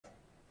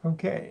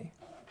Okay.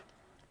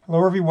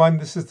 Hello everyone,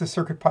 this is the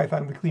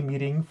CircuitPython weekly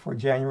meeting for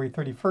January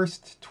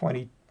 31st,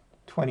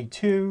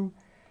 2022.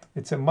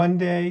 It's a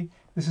Monday.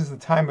 This is the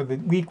time of the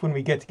week when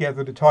we get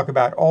together to talk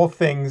about all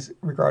things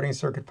regarding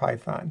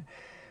CircuitPython.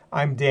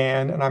 I'm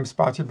Dan and I'm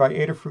sponsored by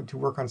Adafruit to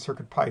work on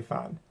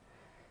CircuitPython.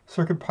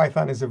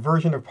 CircuitPython is a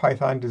version of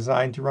Python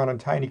designed to run on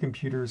tiny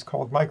computers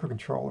called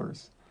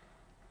microcontrollers.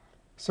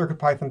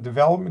 CircuitPython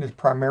development is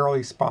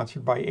primarily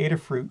sponsored by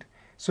Adafruit,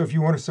 so if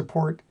you want to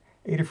support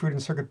Adafruit and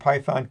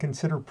CircuitPython,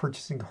 consider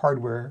purchasing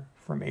hardware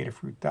from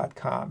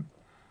adafruit.com.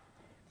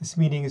 This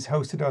meeting is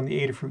hosted on the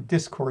Adafruit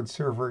Discord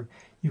server.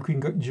 You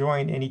can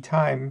join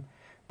anytime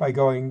by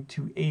going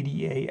to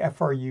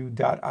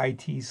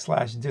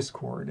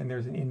adafru.it/discord, and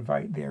there's an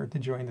invite there to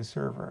join the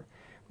server.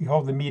 We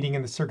hold the meeting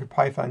in the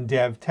CircuitPython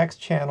dev text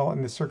channel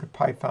and the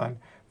CircuitPython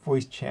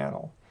voice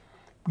channel.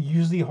 We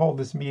usually hold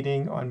this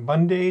meeting on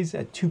Mondays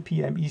at 2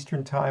 p.m.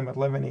 Eastern Time,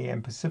 11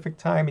 a.m. Pacific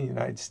Time in the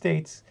United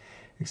States,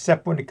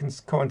 except when it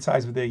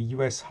coincides with a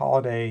U.S.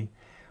 holiday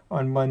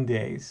on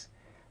Mondays.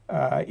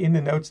 In the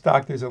notes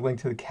doc, there's a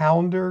link to the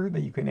calendar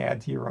that you can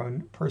add to your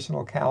own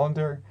personal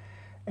calendar.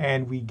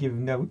 And we give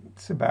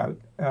notes about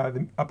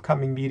the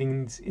upcoming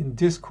meetings in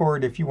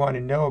Discord. If you want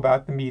to know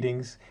about the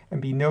meetings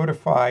and be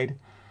notified,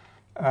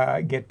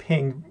 get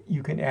pinged,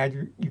 you can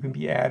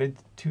be added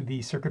to the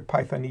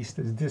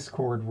CircuitPythonistas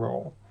Discord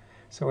role.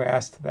 So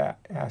ask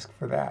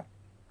for that.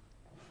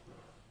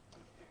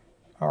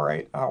 All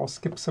right, I'll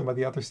skip some of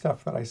the other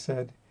stuff that I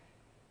said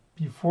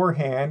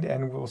beforehand,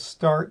 and we'll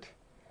start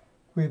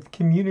with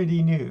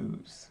community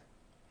news.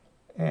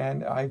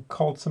 And I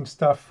culled some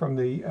stuff from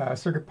the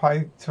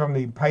from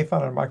the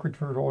Python and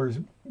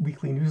Microcontrollers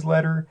weekly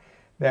newsletter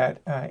that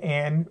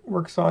Anne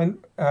works on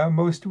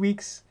most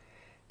weeks.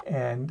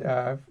 And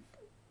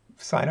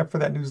sign up for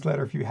that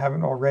newsletter if you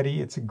haven't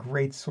already. It's a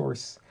great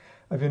source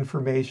of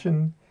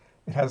information.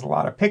 It has a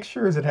lot of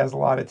pictures, it has a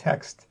lot of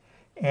text,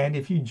 and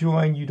if you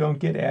join, you don't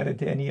get added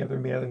to any other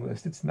mailing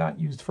list. It's not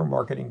used for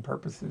marketing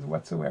purposes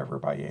whatsoever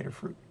by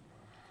Adafruit.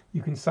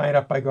 You can sign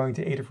up by going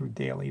to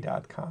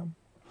adafruitdaily.com.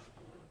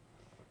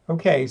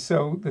 Okay,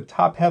 so the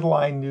top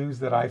headline news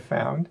that I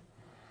found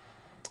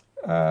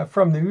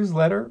from the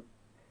newsletter,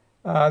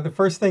 the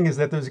first thing is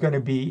that there's going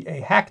to be a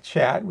hack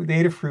chat with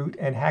Adafruit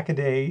and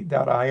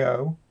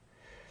hackaday.io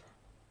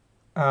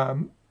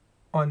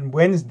on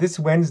this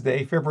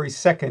Wednesday, February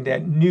 2nd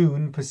at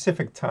noon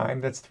Pacific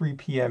time. That's 3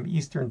 p.m.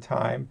 Eastern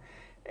time.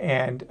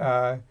 And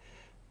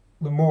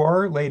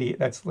Lemore,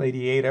 that's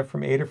Lady Ada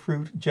from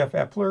Adafruit, Jeff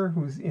Epler,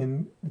 who's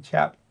in the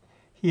chat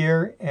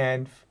here,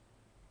 and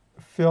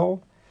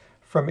Phil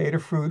from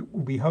Adafruit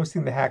will be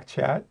hosting the hack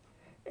chat.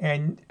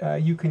 And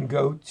you can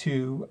go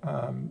to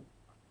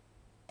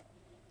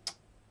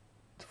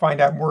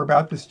find out more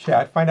about this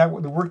chat, find out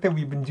what the work that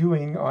we've been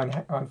doing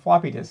on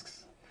floppy disks.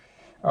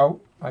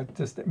 Oh, I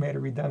just made a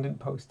redundant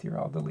post here.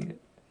 I'll delete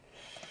it.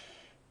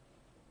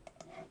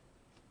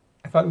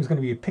 I thought it was going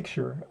to be a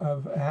picture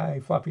of a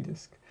floppy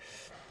disk.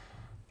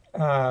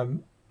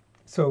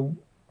 So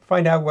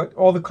find out what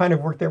all the kind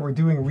of work that we're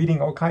doing, reading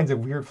all kinds of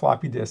weird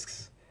floppy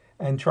disks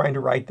and trying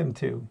to write them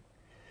too,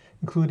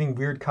 including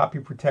weird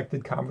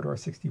copy-protected Commodore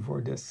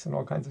 64 disks and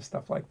all kinds of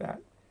stuff like that.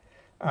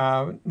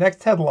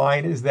 Next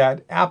headline is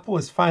that Apple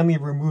is finally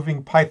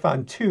removing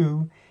Python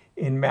 2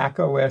 in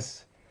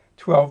macOS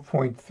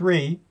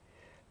 12.3.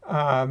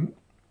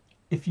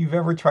 If you've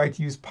ever tried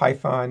to use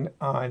Python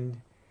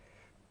on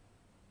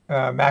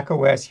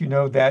macOS, you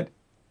know that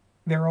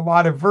there are a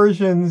lot of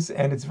versions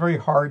and it's very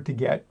hard to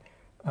get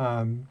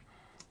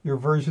your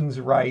versions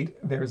right.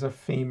 There's a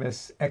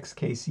famous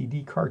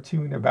XKCD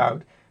cartoon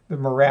about the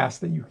morass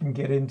that you can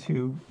get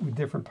into with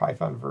different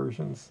Python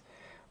versions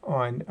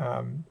on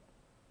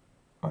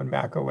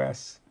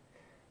macOS.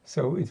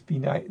 So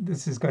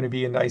this is going to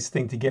be a nice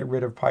thing to get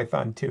rid of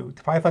Python 2.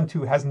 Python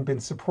 2 hasn't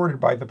been supported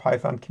by the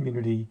Python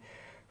community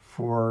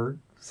for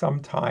some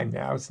time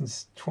now,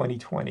 since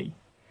 2020,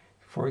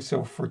 for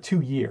 2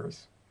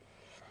 years.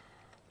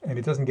 And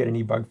it doesn't get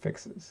any bug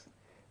fixes.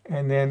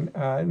 And then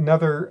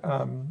another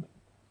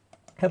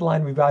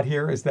headline we've got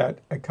here is that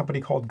a company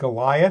called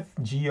Goliath,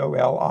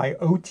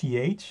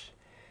 Golioth,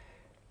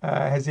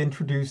 has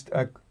introduced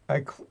an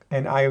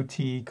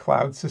IoT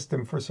cloud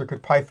system for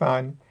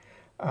CircuitPython.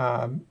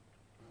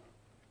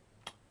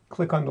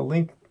 Click on the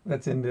link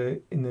that's in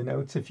the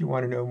notes if you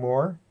want to know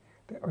more,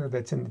 or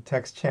that's in the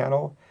text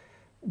channel.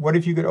 What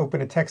if you could open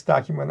a text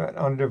document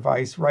on a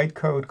device, write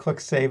code,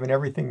 click save, and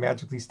everything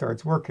magically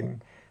starts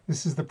working?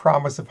 This is the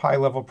promise of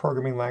high-level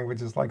programming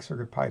languages like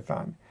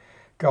CircuitPython.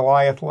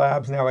 Goliath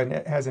Labs now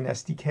has an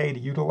SDK to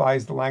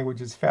utilize the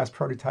language's fast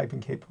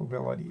prototyping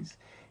capabilities.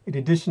 In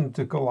addition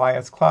to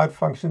Goliath's cloud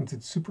functions,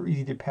 it's super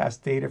easy to pass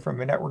data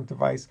from a network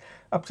device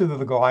up to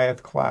the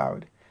Goliath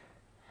cloud.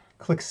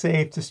 Click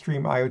Save to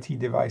stream IoT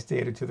device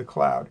data to the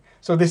cloud.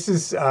 So this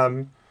is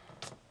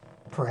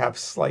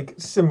perhaps like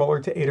similar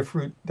to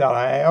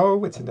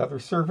Adafruit.io. It's another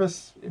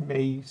service. It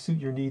may suit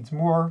your needs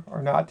more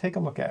or not. Take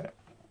a look at it.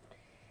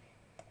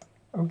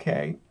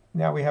 Okay,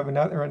 now we have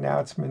another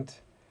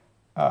announcement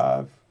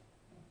of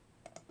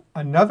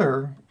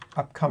another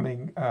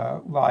upcoming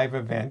live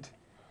event.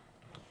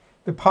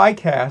 The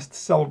PyCast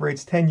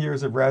celebrates 10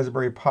 years of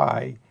Raspberry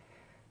Pi.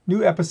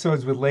 New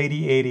episodes with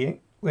Lady Ada,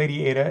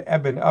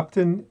 Eben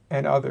Upton,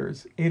 and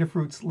others.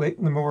 Adafruit's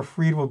Limor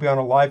Fried will be on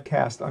a live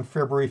cast on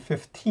February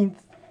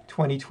 15th,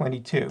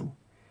 2022.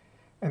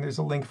 And there's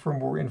a link for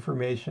more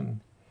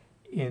information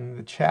in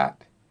the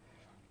chat.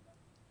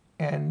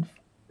 And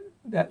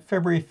that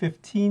February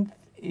 15th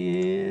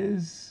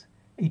is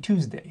a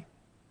Tuesday.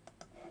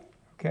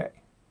 Okay.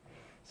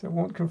 So it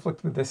won't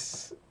conflict with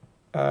this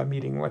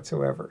meeting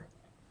whatsoever.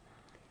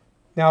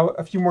 Now,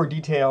 a few more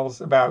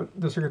details about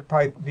the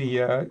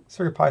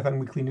CircuitPython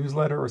weekly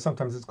newsletter, or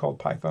sometimes it's called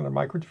Python and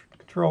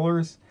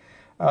Microcontrollers.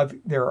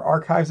 There are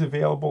archives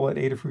available at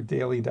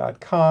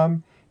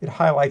adafruitdaily.com. It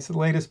highlights the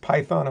latest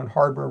Python and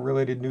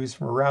hardware-related news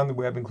from around the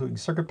web, including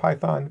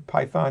CircuitPython,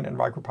 Python, and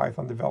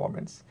MicroPython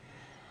developments.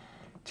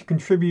 To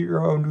contribute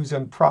your own news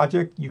and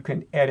project, you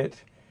can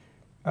edit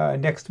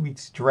next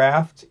week's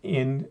draft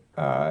in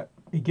a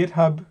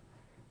GitHub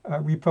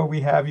repo we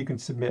have. You can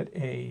submit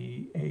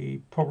a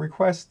pull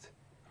request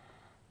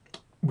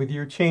with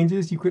your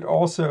changes. You could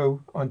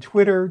also, on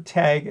Twitter,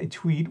 tag a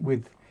tweet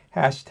with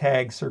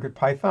hashtag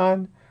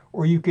CircuitPython,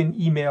 or you can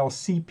email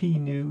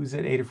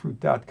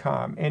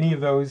cpnews@adafruit.com. Any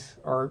of those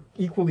are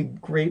equally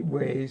great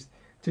ways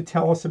to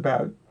tell us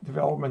about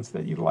developments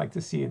that you'd like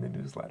to see in the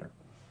newsletter.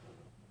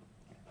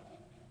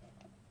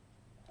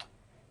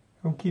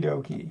 Okie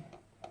dokie.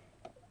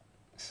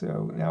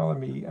 So now let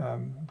me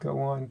go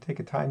on, take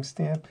a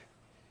timestamp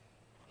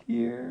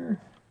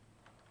here.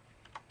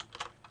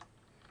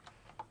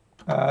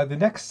 The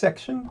next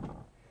section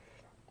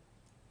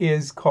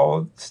is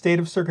called State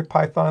of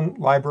CircuitPython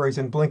Libraries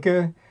in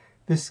Blinka.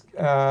 This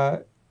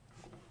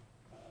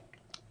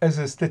as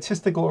a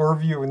statistical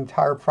overview of the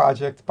entire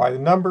project by the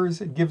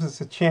numbers. It gives us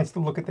a chance to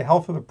look at the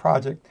health of the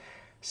project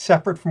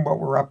separate from what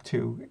we're up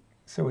to.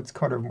 So it's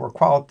kind of more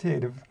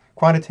quantitative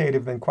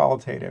than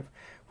qualitative.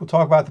 We'll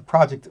talk about the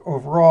project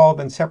overall,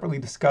 then separately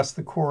discuss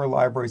the core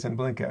libraries in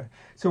Blinka.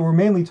 So we're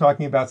mainly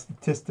talking about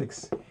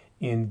statistics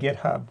in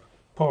GitHub,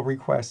 pull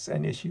requests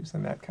and issues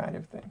and that kind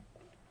of thing.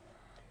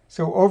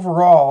 So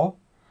overall,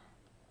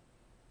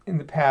 in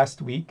the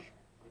past week,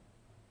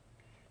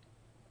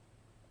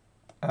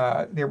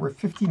 there were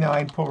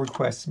 59 pull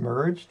requests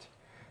merged,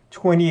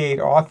 28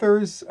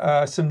 authors,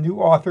 some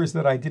new authors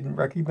that I didn't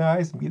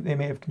recognize. They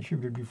may have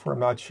contributed before, I'm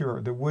not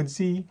sure. The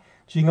Woodsy,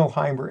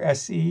 Jingleheimer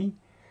SE,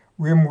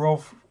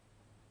 Rimwolf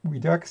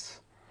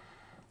Redux,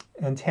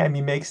 and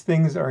Tammy Makes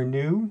Things are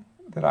new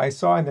that I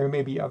saw, and there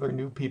may be other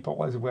new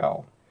people as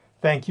well.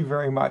 Thank you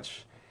very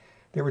much.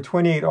 There were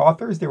 28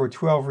 authors, there were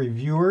 12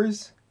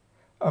 reviewers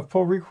of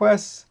pull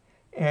requests,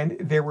 and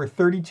there were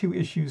 32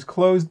 issues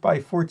closed by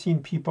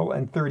 14 people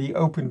and 30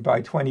 opened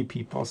by 20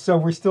 people. So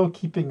we're still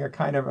keeping a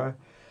kind of a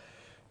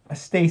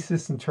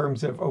stasis in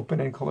terms of open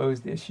and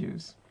closed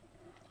issues,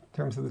 in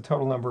terms of the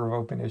total number of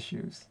open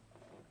issues.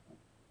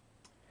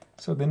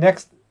 So the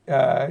next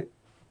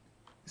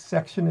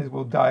section is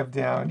we'll dive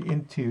down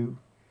into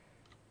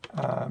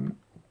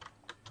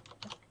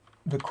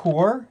the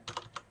core,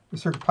 the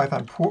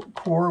CircuitPython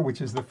core,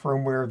 which is the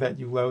firmware that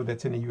you load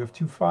that's in a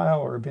UF2 file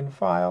or a bin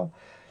file.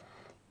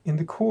 In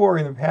the core,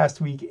 in the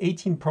past week,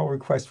 18 pull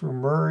requests were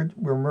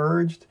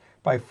merged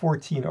by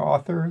 14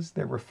 authors.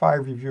 There were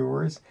 5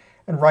 reviewers.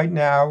 And right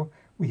now,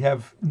 we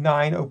have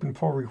 9 open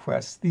pull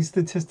requests. These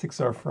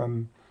statistics are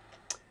from,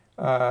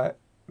 I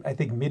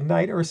think,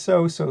 midnight or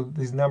so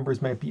these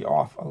numbers might be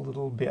off a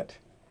little bit.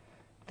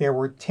 There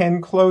were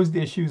 10 closed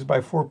issues by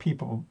 4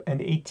 people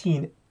and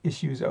 18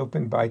 issues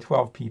opened by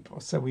 12 people.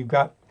 So we've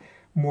got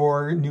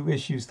more new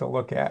issues to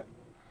look at.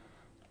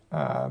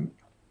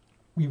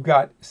 We've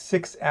got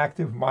 6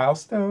 active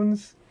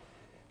milestones.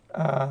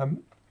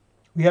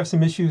 We have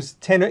some issues,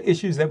 10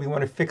 issues that we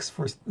want to fix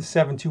for the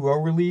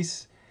 7.2.0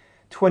 release,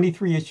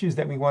 23 issues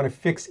that we want to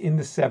fix in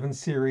the 7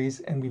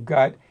 series, and we've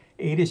got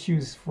 8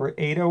 issues for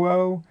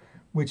 8.0,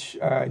 which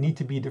need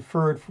to be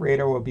deferred for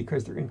 8.0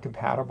 because they're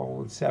incompatible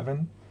with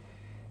 7.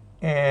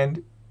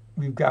 And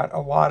we've got a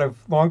lot of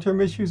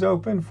long-term issues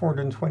open,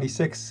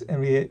 426, and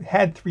we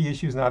had 3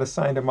 issues not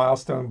assigned a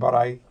milestone, but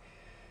I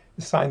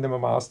assigned them a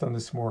milestone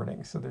this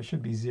morning, so there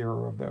should be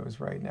 0 of those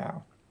right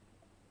now.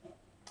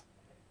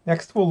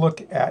 Next, we'll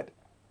look at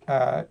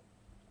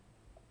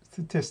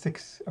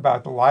statistics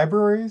about the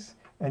libraries,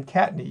 and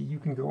Kattni, you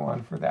can go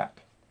on for that.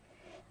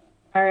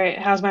 All right,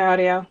 how's my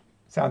audio?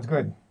 Sounds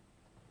good.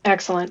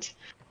 Excellent.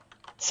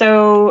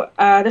 So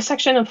this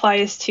section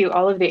applies to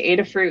all of the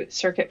Adafruit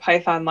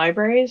CircuitPython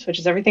libraries, which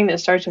is everything that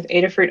starts with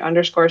Adafruit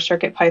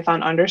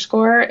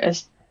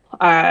 _CircuitPython_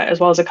 as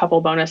well as a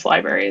couple bonus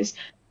libraries.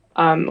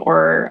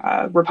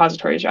 Or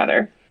repositories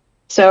rather.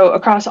 So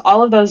across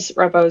all of those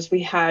repos,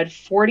 we had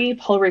 40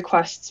 pull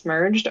requests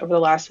merged over the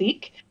last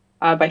week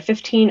by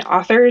 15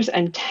 authors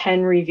and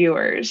 10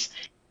 reviewers.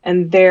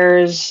 And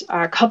there's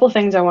a couple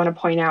things I want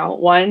to point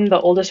out. One, the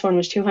oldest one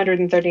was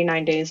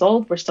 239 days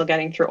old. We're still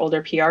getting through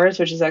older PRs,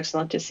 which is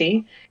excellent to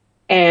see.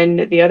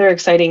 And the other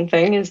exciting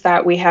thing is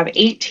that we have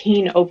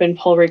 18 open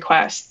pull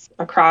requests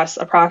across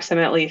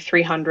approximately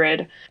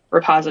 300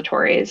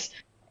 repositories.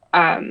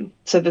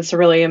 So that's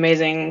really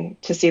amazing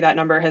to see that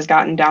number has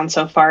gotten down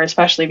so far,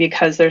 especially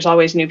because there's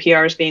always new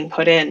PRs being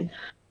put in.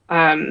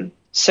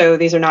 So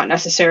these are not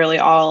necessarily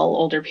all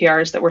older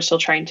PRs that we're still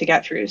trying to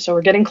get through. So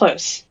we're getting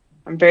close.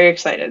 I'm very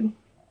excited.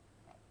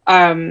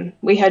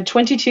 We had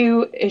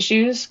 22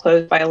 issues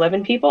closed by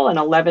 11 people and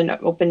 11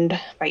 opened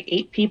by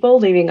 8 people,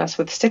 leaving us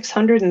with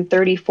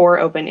 634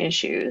 open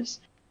issues.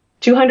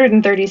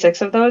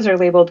 236 of those are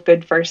labeled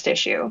good first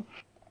issue.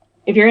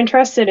 If you're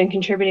interested in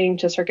contributing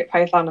to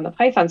CircuitPython on the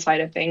Python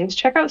side of things,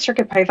 check out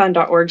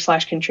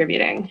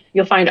circuitpython.org/contributing.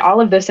 You'll find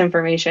all of this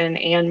information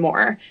and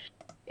more.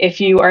 If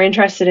you are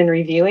interested in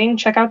reviewing,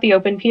 check out the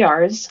open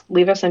PRs,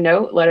 leave us a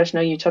note, let us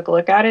know you took a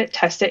look at it,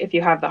 test it if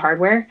you have the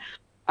hardware.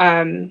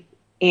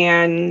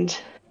 And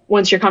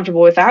once you're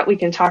comfortable with that, we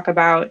can talk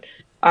about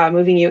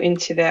moving you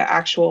into the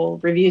actual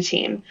review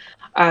team.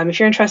 If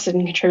you're interested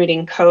in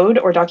contributing code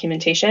or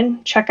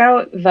documentation, check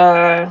out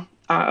the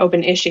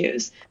open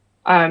issues.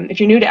 If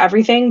you're new to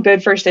everything,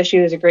 Good First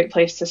Issue is a great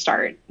place to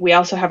start. We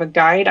also have a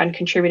guide on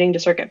contributing to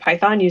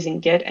CircuitPython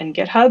using Git and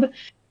GitHub,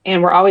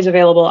 and we're always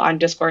available on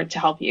Discord to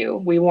help you.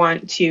 We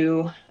want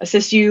to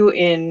assist you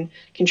in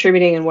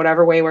contributing in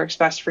whatever way works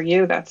best for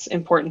you. That's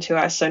important to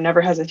us, so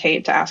never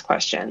hesitate to ask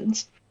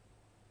questions.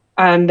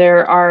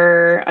 There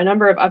are a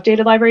number of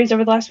updated libraries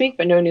over the last week,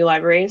 but no new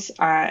libraries,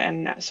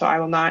 and so I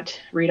will not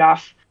read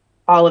off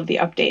all of the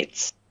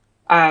updates.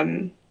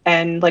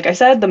 And like I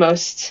said, the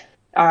most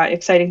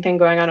exciting thing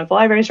going on with the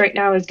libraries right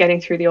now is getting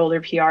through the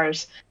older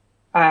PRs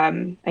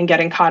and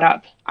getting caught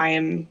up. I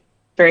am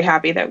very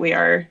happy that we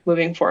are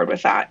moving forward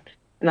with that,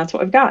 and that's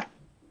what we've got.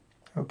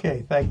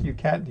 Okay, thank you,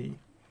 Kat D.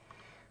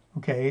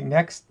 Okay,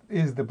 next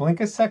is the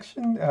Blinka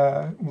section.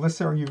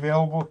 Melissa, are you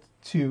available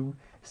to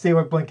say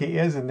what Blinka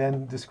is and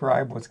then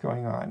describe what's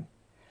going on?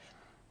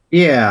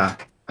 Yeah.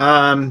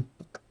 Blinka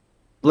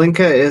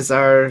is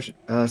our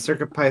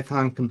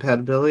CircuitPython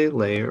compatibility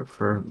layer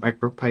for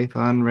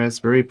MicroPython,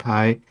 Raspberry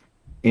Pi,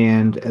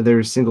 and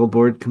other single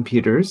board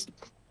computers.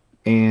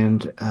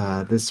 And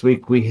this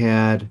week we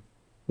had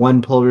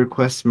one pull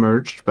request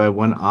merged by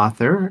one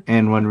author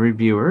and one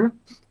reviewer.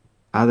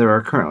 There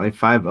are currently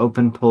 5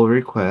 open pull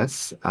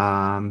requests,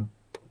 and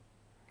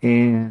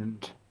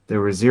there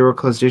were 0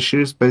 closed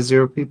issues by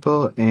 0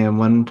 people and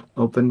 1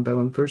 open by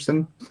 1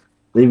 person,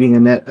 leaving a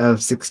net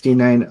of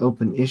 69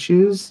 open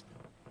issues.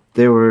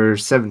 There were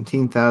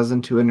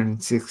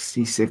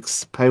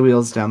 17,266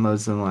 PyWheels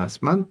downloads in the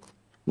last month.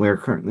 We're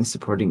currently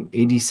supporting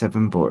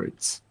 87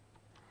 boards.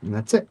 And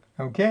that's it.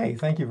 Okay,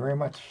 thank you very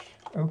much.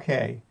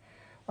 Okay,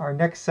 our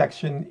next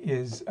section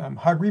is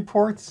HUD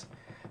Reports.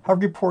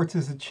 HUD Reports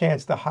is a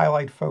chance to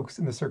highlight folks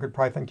in the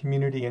CircuitPython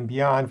community and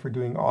beyond for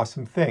doing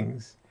awesome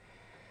things.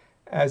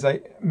 As I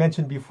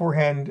mentioned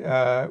beforehand,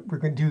 we're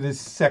going to do this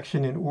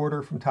section in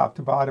order from top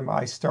to bottom.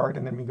 I start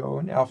and then we go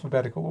in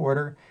alphabetical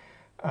order.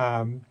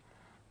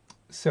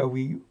 So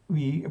we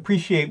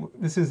appreciate,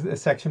 this is a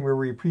section where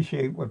we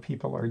appreciate what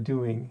people are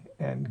doing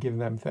and give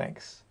them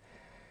thanks.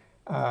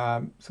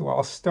 So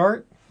I'll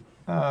start.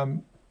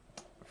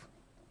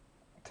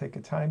 Take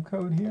a time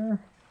code here.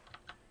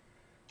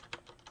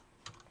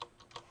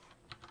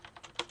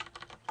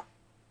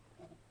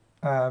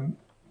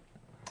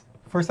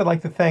 First, I'd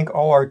like to thank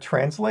all our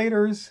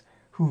translators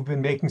who've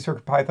been making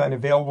CircuitPython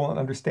available and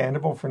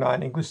understandable for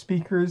non-English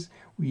speakers.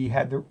 We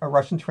had a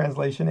Russian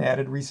translation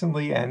added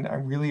recently, and I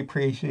really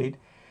appreciate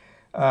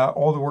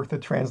all the work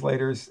that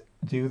translators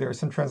do. There are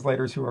some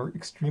translators who are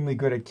extremely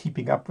good at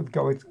keeping up with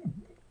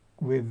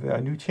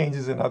new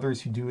changes and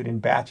others who do it in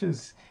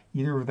batches.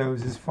 Either of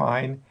those is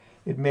fine.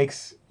 It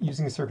makes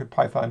using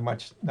CircuitPython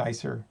much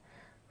nicer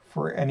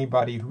for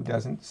anybody who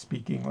doesn't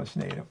speak English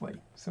natively.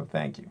 So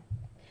thank you.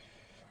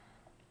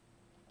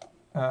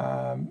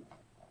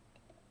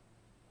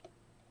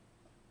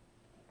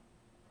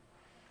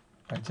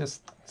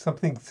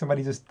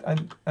 Somebody just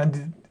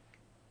undid,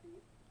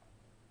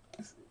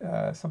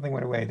 something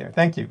went away there.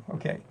 Thank you.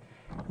 Okay.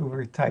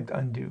 Whoever typed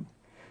undo.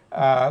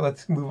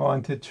 Let's move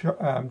on to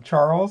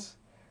Charles.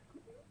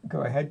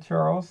 Go ahead,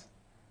 Charles.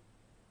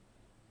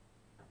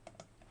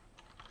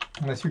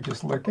 Unless you're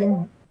just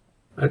lurking.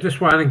 I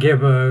just want to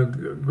give a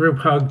group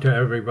hug to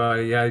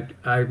everybody.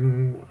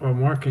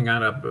 I'm working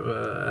on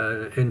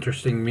an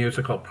interesting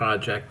musical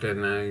project,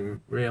 and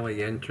I'm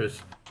really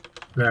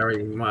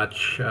very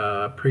much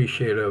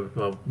appreciative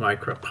of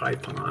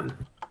MicroPython.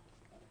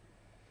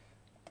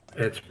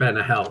 It's been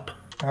a help.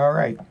 All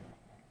right.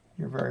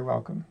 You're very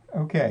welcome.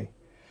 Okay.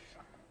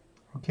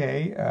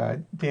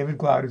 David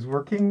Glaude is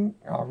working.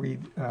 I'll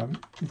read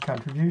his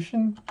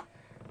contribution.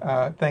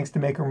 Thanks to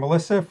Maker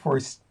Melissa for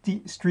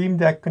Stream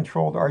Deck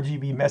controlled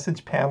RGB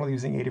message panel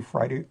using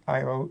Adafruit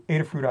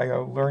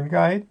IO Learn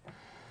Guide.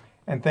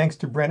 And thanks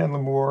to Brennan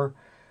Lamore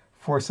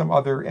for some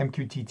other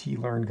MQTT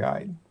Learn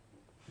Guide.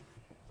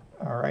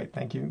 All right,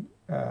 thank you,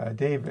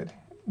 David.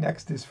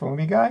 Next is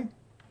Foamy Guy.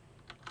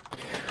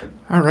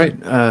 All right.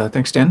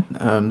 Thanks, Dan.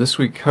 This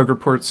week, Hug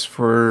Reports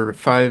for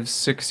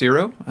 560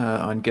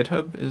 on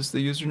GitHub is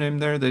the username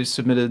there. They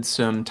submitted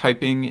some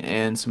typing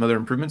and some other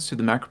improvements to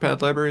the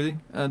MacroPad library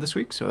this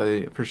week, so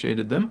I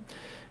appreciated them.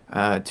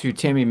 To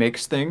Tammy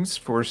Makes Things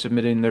for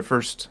submitting their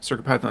first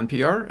CircuitPython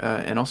PR,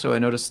 and also I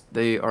noticed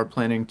they are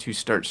planning to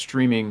start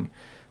streaming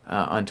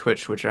on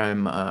Twitch, which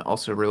I'm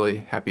also really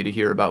happy to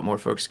hear about more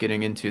folks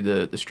getting into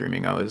the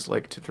streaming. I always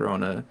like to throw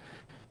on a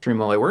stream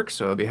while I work,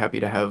 so I'll be happy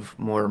to have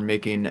more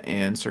making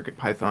and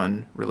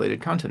CircuitPython related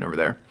content over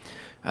there.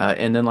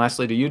 And then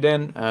lastly to you,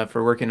 Dan,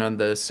 for working on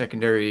the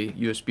secondary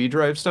USB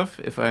drive stuff.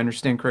 If I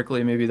understand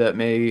correctly, maybe that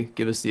may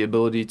give us the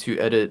ability to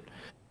edit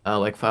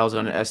like files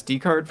on an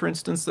SD card, for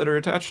instance, that are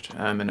attached.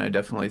 And I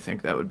definitely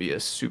think that would be a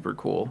super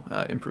cool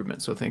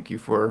improvement. So thank you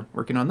for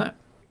working on that.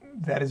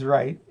 That is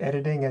right.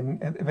 Editing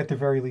and at the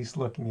very least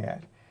looking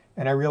at.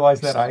 And I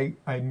realized that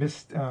I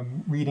missed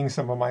reading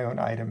some of my own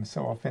items,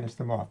 so I'll finish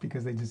them off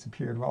because they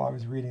disappeared while I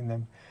was reading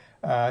them.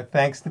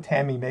 Thanks to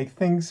Tammy Make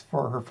Things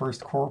for her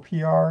first core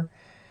PR.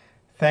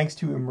 Thanks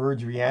to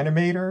Emerge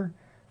Reanimator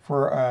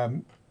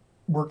for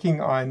working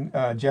on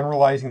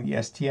generalizing the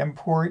STM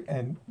port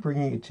and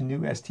bringing it to new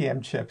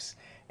STM chips.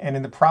 And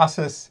in the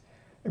process,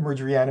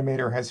 Emerge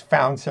Reanimator has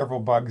found several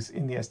bugs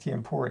in the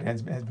STM port and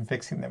has been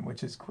fixing them,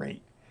 which is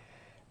great.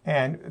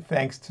 And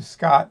thanks to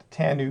Scott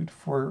Tanut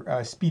for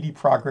speedy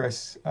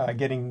progress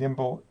getting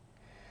Nimble,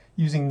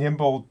 using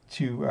Nimble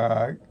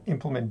to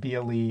implement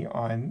BLE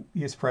on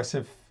the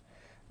Espressif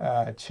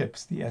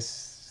chips, the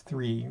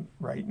S3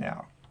 right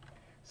now.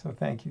 So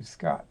thank you,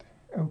 Scott.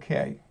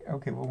 Okay,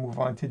 we'll move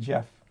on to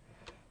Jeff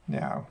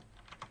now.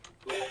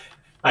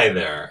 Hi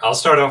there. I'll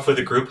start off with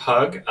a group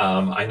hug.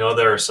 I know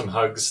there are some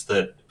hugs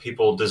that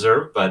people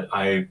deserve, but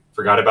I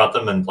forgot about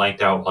them and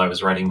blanked out while I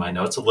was writing my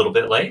notes a little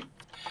bit late.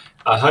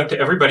 A hug to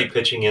everybody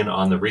pitching in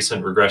on the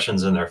recent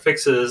regressions and their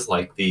fixes,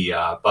 like the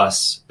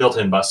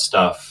built-in bus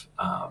stuff,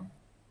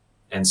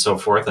 and so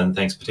forth. And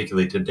thanks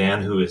particularly to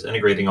Dan, who is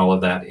integrating all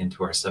of that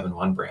into our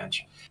 7.1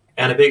 branch.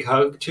 And a big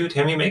hug to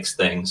Tammy Makes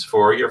Things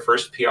for your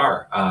first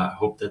PR.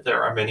 Hope that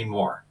there are many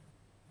more.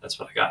 That's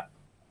what I got.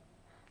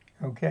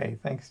 Okay,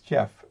 thanks,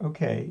 Jeff.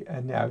 Okay,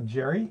 and now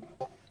Jerry.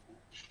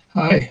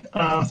 Hi,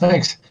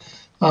 thanks.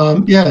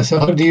 So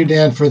hug to you,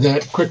 Dan, for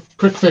that quick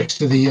fix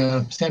to the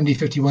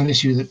SAMD51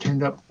 issue that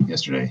turned up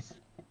yesterday,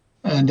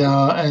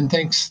 and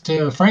thanks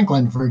to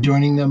Franklin for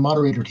joining the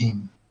moderator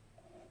team.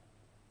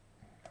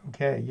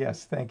 Okay,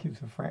 yes, thank you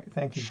to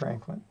thank you,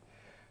 Franklin.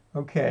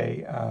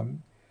 Okay,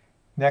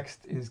 next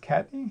is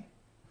Kathy.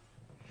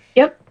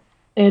 Yep,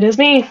 it is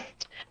me.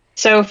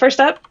 So first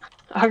up,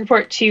 a hug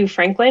report to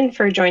Franklin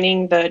for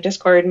joining the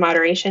Discord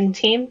moderation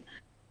team.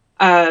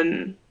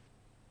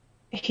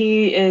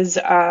 He is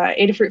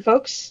Adafruit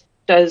folks,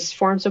 does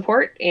forum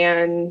support,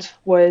 and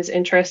was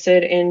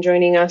interested in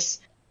joining us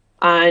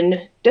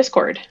on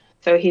Discord.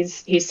 So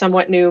he's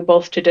somewhat new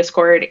both to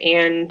Discord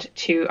and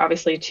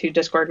obviously to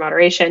Discord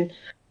moderation,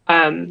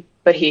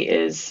 but he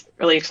is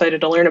really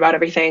excited to learn about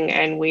everything,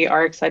 and we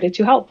are excited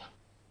to help.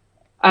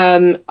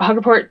 A hug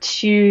report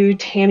to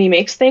Tammy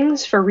Makes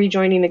Things for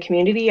rejoining the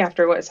community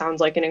after what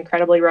sounds like an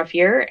incredibly rough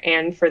year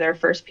and for their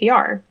first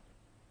PR.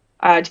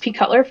 To Pete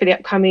Cutler for the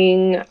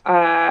upcoming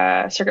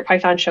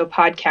CircuitPython Show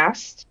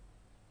podcast.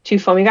 To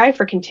Foamy Guy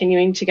for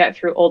continuing to get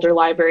through older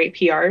library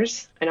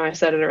PRs. I know I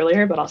said it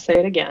earlier, but I'll say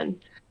it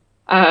again.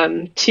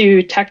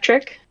 To Tech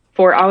Trick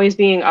for always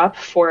being up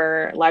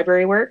for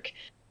library work.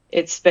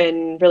 It's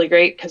been really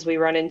great because we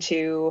run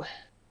into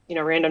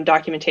random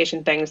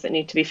documentation things that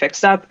need to be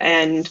fixed up,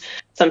 and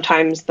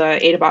sometimes the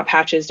Adabot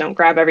patches don't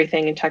grab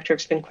everything, and Tech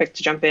Trick's been quick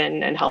to jump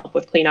in and help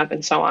with cleanup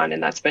and so on,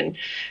 and that's been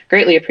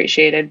greatly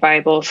appreciated by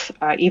both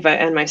Eva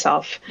and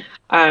myself.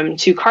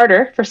 To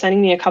Carter for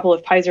sending me a couple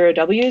of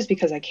Pi0Ws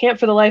because I can't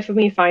for the life of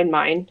me find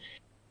mine,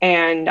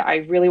 and I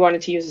really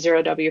wanted to use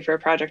 0W for a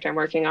project I'm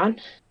working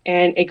on.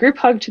 And a group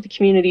hug to the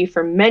community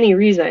for many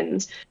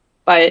reasons,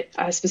 but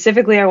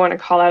specifically, I want to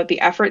call out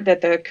the effort that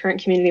the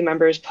current community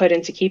members put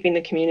into keeping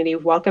the community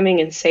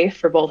welcoming and safe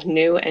for both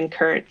new and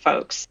current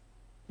folks.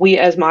 We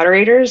as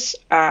moderators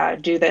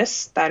do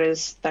this. That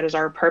is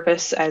our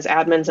purpose as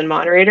admins and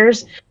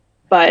moderators.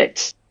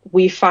 But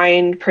we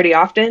find pretty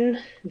often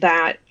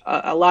that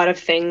a lot of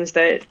things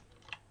that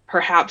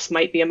perhaps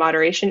might be a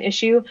moderation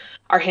issue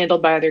are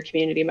handled by other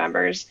community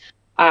members.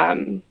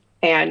 And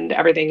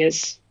everything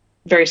is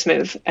very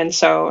smooth. And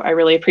so I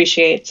really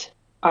appreciate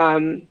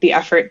the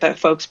effort that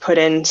folks put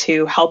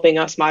into helping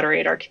us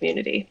moderate our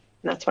community.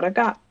 And that's what I've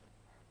got.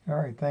 All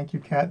right, thank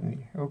you, Katney.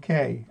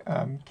 Okay,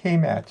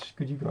 K-Match,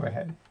 could you go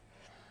ahead?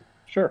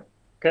 Sure.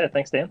 Okay,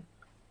 thanks, Dan.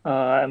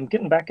 I'm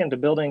getting back into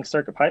building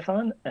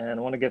CircuitPython, and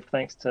I want to give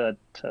thanks to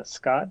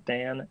Scott,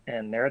 Dan,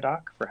 and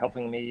Neradoc for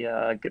helping me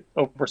get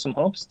over some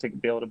humps to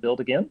be able to build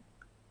again.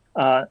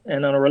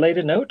 And on a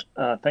related note,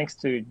 thanks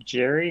to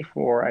Jerry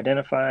for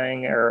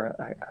identifying, or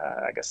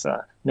I guess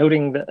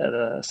noting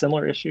the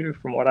similar issue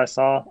from what I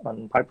saw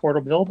on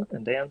PyPortal build.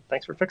 And Dan,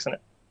 thanks for fixing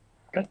it.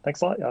 Okay,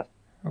 thanks a lot, y'all.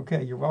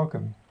 Okay, you're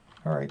welcome.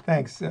 All right,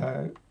 thanks.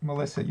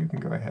 Melissa, you can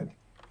go ahead.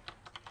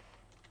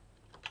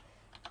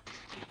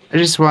 I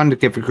just wanted to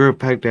give a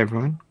group hug to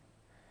everyone.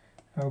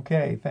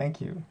 Okay,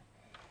 thank you.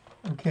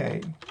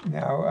 Okay,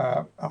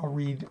 now I'll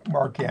read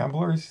Mark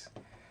Gambler's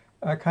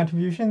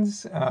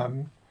contributions.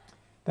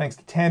 Thanks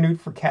to Tanut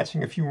for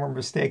catching a few more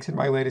mistakes in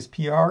my latest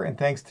PR, and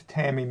thanks to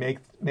Tammy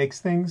Makes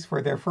Things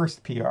for their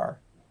first PR.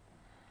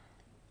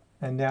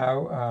 And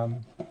now,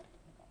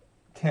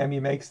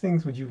 Tammy Makes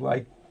Things, would you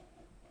like,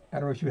 I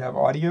don't know if you have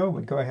audio,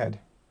 but go ahead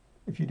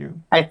if you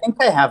do. I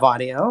think I have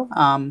audio,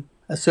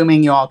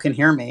 assuming you all can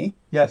hear me.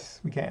 Yes,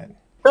 we can.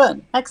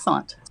 Good,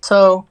 excellent.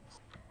 So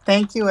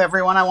thank you,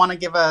 everyone. I want to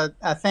give a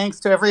thanks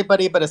to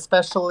everybody, but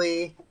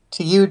especially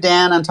to you,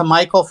 Dan, and to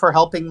Michael for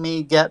helping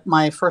me get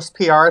my first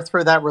PR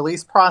through that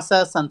release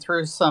process and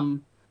through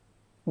some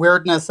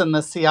weirdness in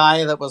the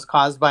CI that was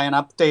caused by an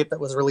update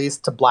that was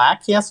released to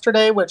black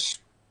yesterday, which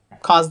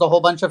caused a whole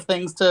bunch of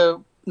things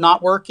to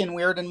not work in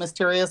weird and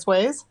mysterious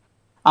ways.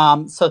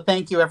 So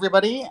thank you,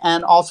 everybody.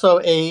 And also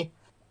a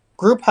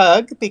group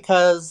hug,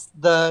 because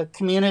the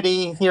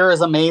community here is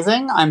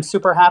amazing. I'm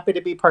super happy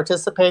to be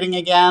participating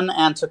again,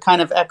 and to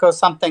kind of echo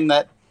something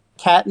that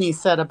Katney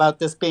said about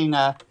this being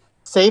a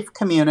safe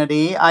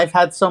community. I've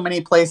had so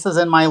many places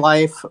in my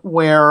life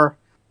where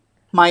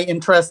my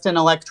interest in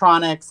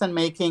electronics and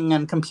making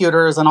and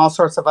computers and all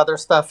sorts of other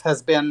stuff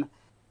has been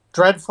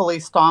dreadfully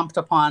stomped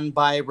upon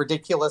by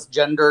ridiculous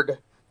gendered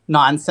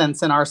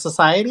nonsense in our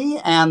society.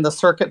 And the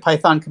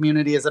CircuitPython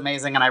community is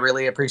amazing, and I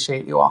really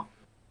appreciate you all.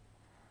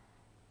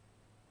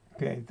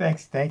 Okay,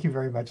 thanks. Thank you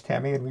very much,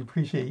 Tammy, and we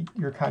appreciate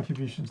your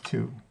contributions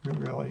too. We're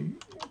really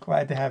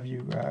glad to have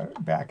you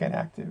back and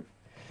active.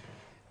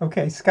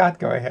 Okay, Scott,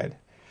 go ahead.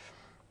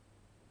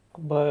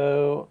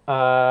 Hello.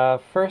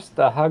 First,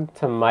 a hug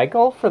to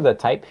Michael for the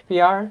type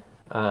PR.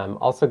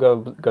 Also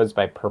goes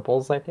by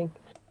Purples, I think.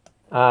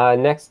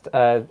 Next,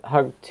 a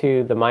hug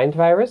to the Mind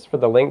Virus for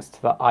the links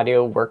to the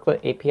audio worklet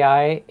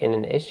API in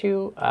an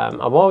issue. I'm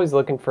always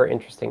looking for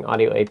interesting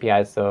audio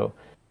APIs, so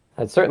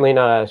it's certainly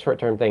not a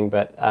short-term thing,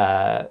 but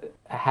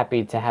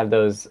happy to have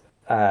those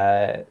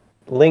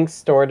links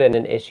stored in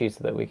an issue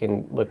so that we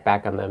can look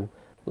back on them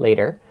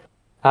later.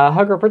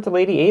 Hug report to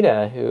Lady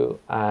Ada, who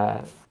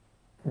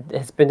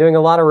has been doing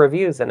a lot of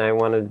reviews, and I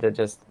wanted to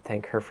just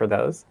thank her for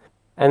those.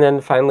 And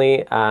then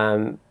finally,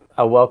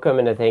 a welcome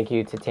and a thank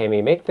you to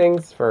Tammy Make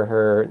Things for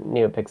her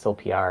NeoPixel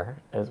PR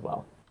as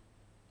well.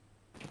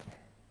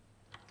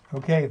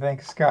 Okay,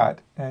 thanks, Scott.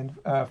 And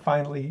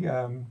finally,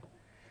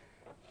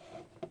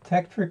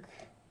 Tetrick,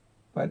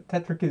 but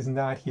Tetrick is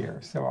not here,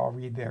 so I'll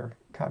read their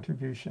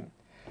contribution.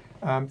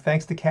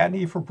 Thanks to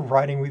Katney for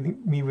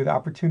providing me with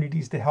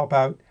opportunities to help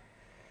out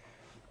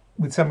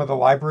with some of the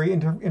library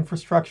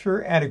infrastructure,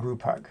 and a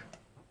group hug.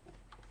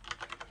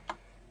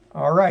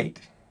 All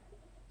right,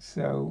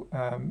 so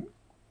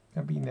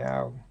let me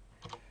now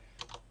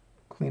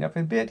clean up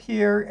a bit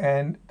here,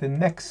 and the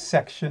next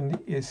section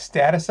is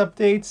status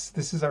updates.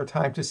 This is our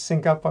time to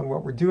sync up on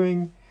what we're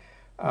doing.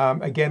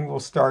 Again, I'll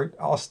start,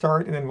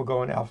 and then we'll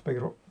go in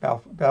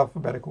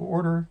alphabetical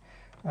order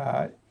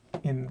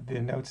in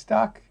the notes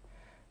doc.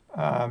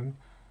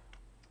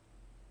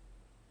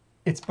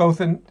 It's both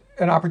an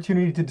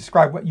opportunity to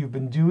describe what you've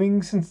been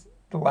doing since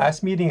the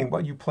last meeting and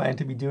what you plan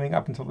to be doing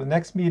up until the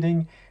next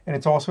meeting. And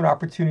it's also an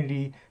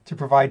opportunity to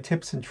provide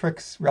tips and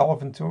tricks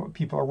relevant to what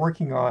people are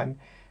working on.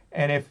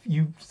 And if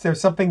there's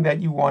something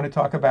that you want to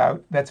talk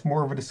about that's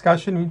more of a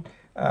discussion,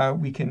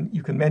 you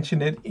can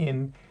mention it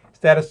in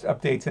status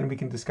updates, and we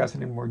can discuss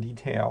it in more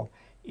detail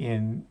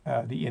in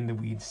the In the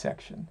Weeds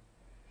section.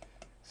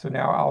 So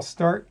now I'll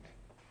start.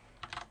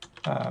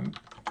 As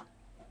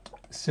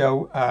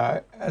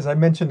I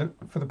mentioned,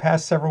 for the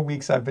past several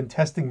weeks, I've been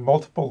testing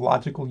multiple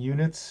logical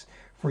units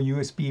for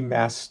USB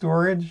mass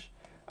storage.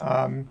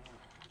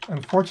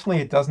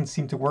 Unfortunately, it doesn't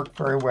seem to work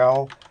very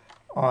well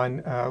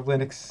on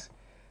Linux,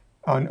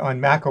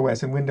 on Mac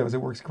OS and Windows.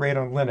 It works great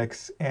on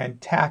Linux.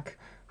 And Tack,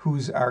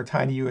 who's our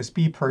Tiny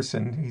USB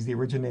person, he's the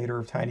originator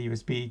of Tiny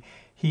USB,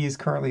 he is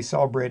currently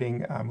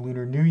celebrating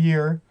Lunar New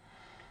Year,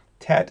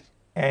 Tet,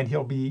 and he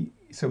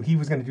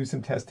was going to do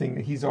some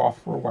testing. He's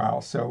off for a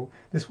while, so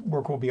this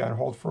work will be on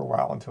hold for a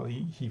while until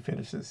he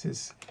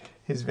finishes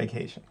his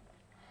vacation.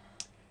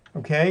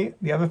 Okay,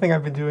 the other thing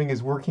I've been doing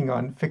is working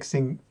on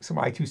fixing some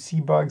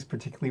I2C bugs,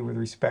 particularly with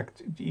respect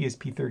to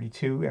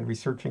ESP32, and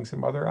researching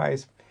some other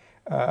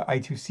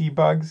I2C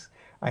bugs.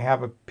 I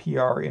have a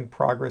PR in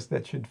progress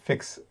that should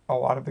fix a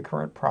lot of the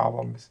current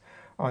problems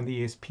on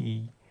the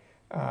ESP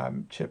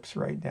chips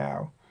right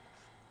now.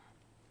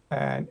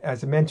 And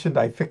as I mentioned,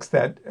 I fixed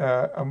that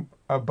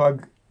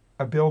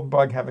a build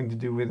bug having to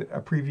do with a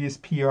previous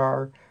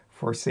PR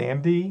for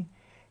SAMD,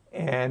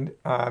 and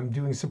I'm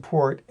doing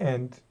support,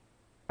 and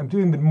I'm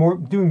doing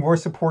more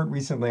support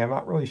recently. I'm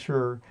not really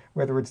sure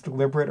whether it's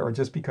deliberate or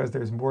just because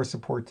there's more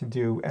support to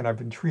do, and I've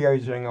been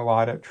triaging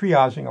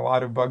a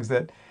lot of bugs,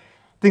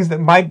 things that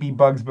might be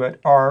bugs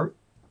but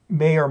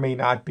may or may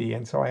not be,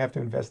 and so I have to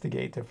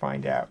investigate to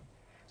find out.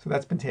 So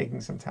that's been taking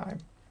some time.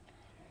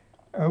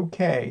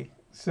 Okay.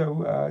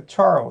 So,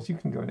 Charles, you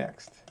can go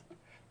next.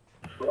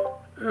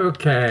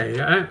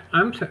 Okay,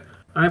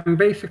 I'm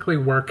basically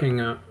working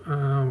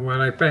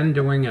what I've been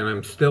doing, and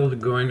I'm still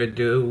going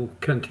to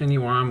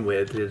continue on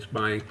with, is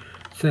my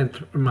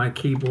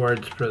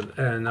keyboards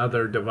and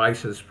other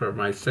devices for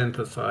my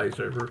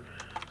synthesizer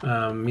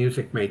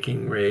music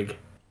making rig.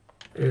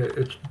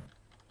 It's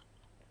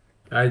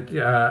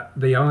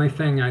the only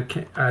thing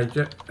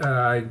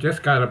I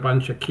just got a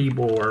bunch of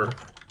keyboard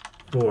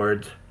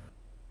boards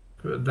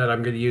that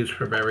I'm going to use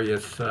for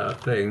various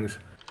things,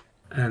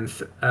 and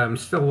I'm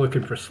still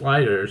looking for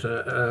sliders.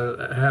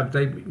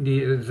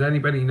 Does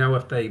anybody know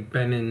if they've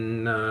been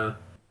in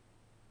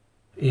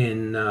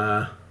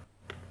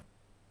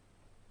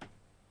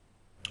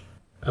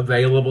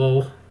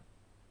available?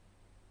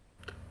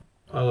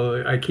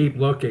 Although I keep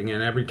looking,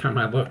 and every time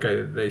I look,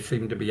 they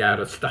seem to be out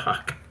of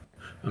stock.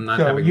 I'm not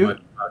So having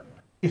much luck.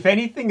 if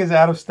anything is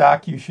out of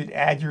stock, you should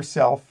add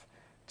yourself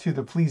to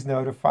the Please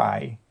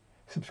Notify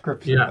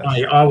subscription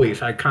Yeah,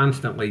 list. I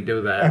constantly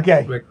do that.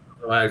 Okay.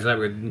 Otherwise, I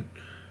would.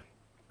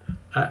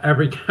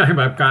 Every time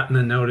I've gotten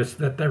a notice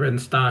that they're in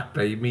stock,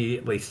 they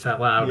immediately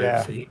sell out.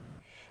 Yeah.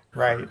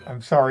 Right.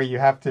 I'm sorry. You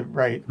have to.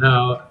 Right.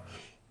 No,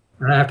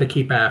 I have to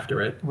keep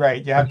after it.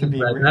 Right. You have to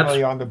be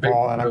really on the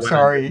ball. And I'm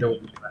sorry.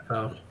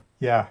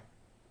 Yeah.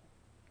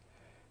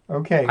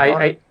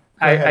 Okay.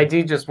 I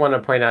do just want to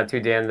point out too,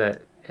 Dan,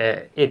 that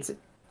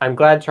I'm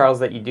glad, Charles,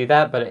 that you do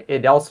that, but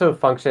it also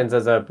functions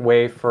as a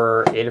way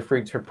for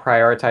Adafruit to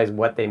prioritize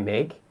what they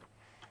make.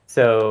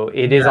 So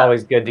it is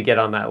always good to get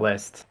on that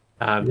list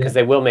because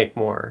they will make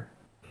more.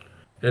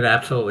 It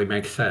absolutely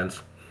makes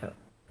sense. Yeah.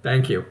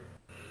 Thank you.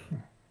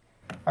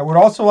 I would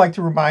also like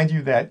to remind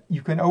you that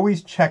you can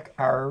always check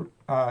our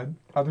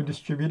other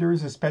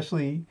distributors,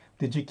 especially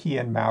DigiKey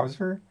and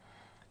Mouser.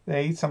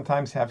 They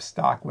sometimes have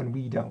stock when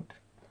we don't.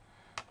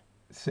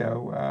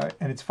 So,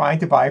 and it's fine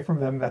to buy from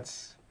them.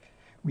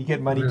 We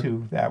get money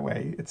too that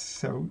way.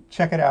 So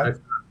check it out.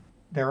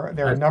 There are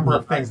a number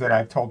of things that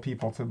I've told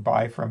people to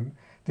buy from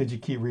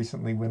DigiKey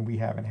recently when we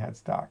haven't had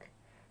stock.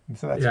 And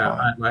so that's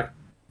fine.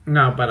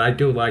 No, but I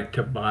do like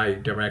to buy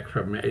direct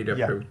from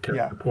Adafruit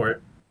to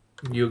support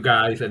you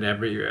guys and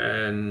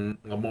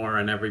Lamore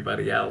and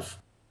everybody else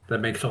that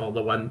makes all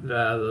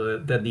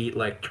the neat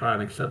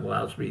electronics that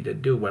allows me to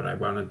do what I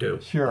want to do.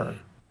 Sure.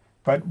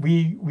 But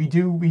we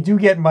do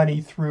get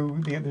money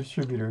through the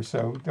distributor,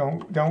 so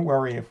don't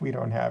worry if we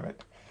don't have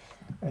it.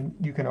 And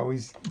you can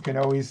always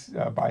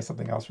buy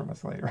something else from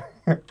us later.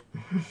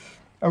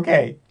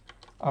 Okay,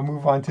 I'll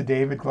move on to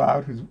David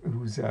Cloud,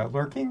 who's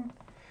lurking.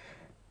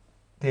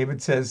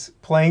 David says,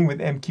 playing with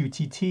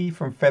MQTT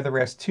from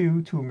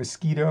FeatherS2 to a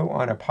Mosquito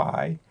on a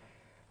Pi.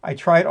 I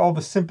tried all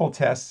the simple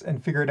tests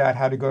and figured out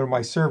how to go to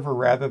my server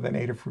rather than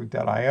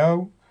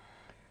Adafruit.io.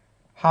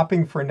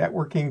 Hoping for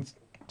networking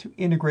to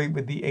integrate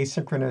with the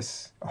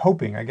asynchronous,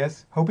 hoping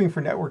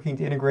for networking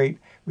to integrate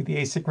with the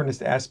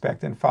asynchronous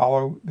aspect and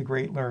follow the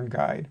Great Learn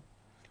Guide.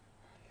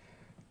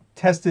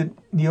 Tested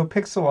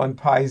NeoPixel on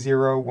Pi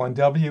 0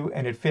 1W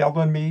and it failed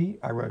on me.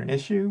 I wrote an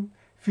issue.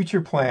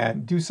 Future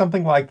plan, do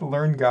something like the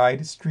Learn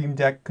Guide, Stream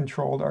Deck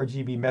controlled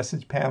RGB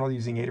message panel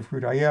using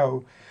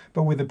Adafruit.io,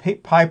 but with a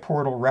Pi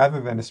portal rather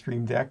than a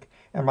Stream Deck,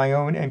 and my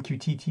own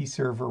MQTT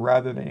server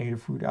rather than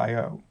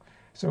Adafruit.io.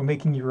 So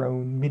making your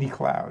own mini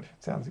cloud.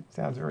 Sounds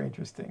very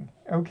interesting.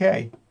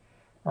 Okay.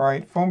 All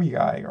right, Foamy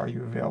Guy, are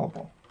you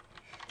available?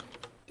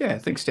 Yeah,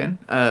 thanks, Dan.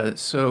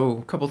 So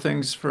a couple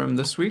things from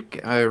this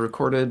week. I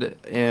recorded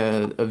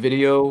a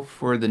video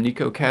for the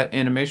Nico Cat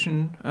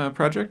animation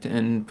project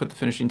and put the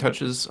finishing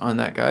touches on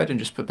that guide and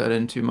just put that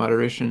into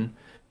moderation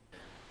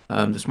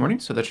this morning.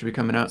 So that should be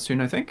coming out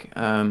soon, I think.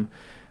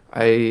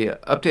 I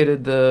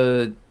updated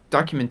the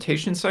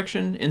documentation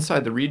section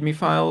inside the README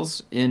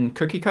files in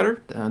Cookie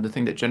Cutter, the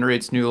thing that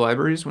generates new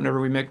libraries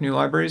whenever we make new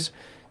libraries,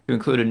 to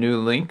include a new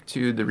link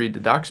to the Read the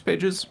Docs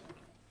pages.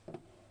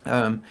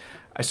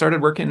 I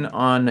started working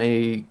on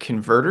a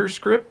converter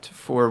script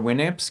for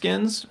Winamp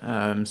skins.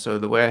 So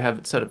the way I have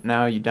it set up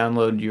now, you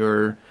download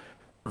your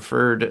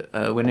preferred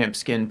Winamp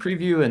skin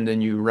preview, and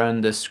then you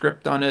run this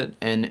script on it,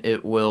 and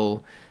it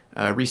will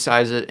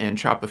resize it and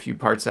chop a few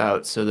parts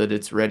out so that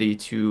it's ready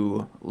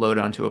to load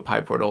onto a Pi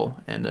portal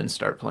and then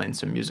start playing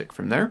some music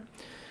from there.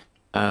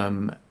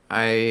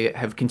 I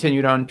have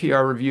continued on PR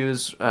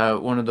reviews.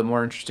 One of the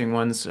more interesting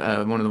ones,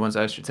 one of the ones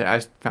I should say I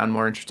found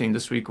more interesting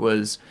this week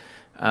was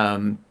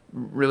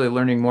really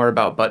learning more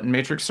about button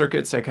matrix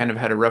circuits. I kind of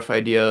had a rough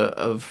idea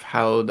of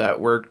how that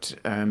worked,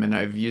 and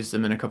I've used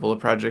them in a couple of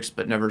projects,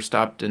 but never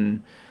stopped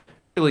and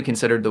really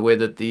considered the way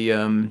that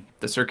the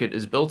circuit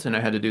is built. And I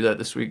had to do that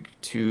this week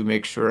to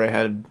make sure I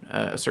had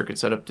a circuit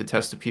set up to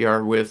test a PR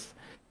with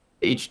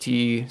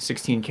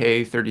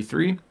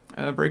HT16K33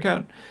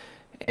 breakout.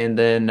 And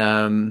then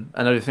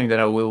another thing that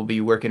I will be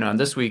working on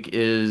this week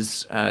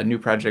is a new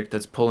project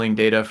that's pulling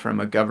data from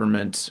a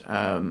government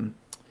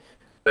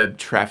web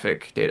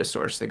traffic data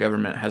source. The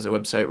government has a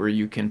website where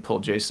you can pull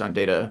JSON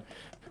data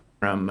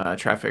from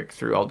traffic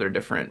through all their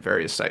different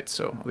various sites.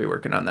 So I'll be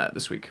working on that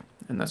this week.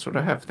 And that's what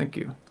I have. Thank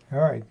you. All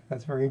right.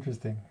 That's very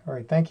interesting. All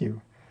right. Thank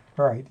you.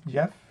 All right.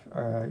 Jeff,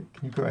 can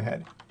you go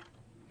ahead?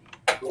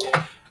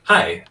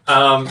 Hi.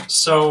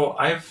 So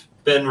I've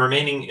been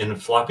remaining in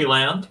floppy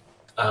land.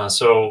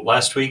 So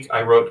last week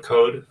I wrote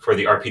code for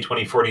the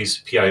RP2040's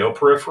PIO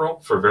peripheral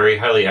for very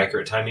highly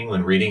accurate timing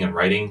when reading and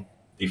writing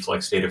the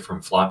flex data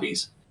from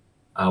floppies.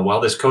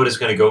 While this code is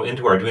going to go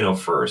into Arduino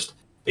first,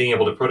 being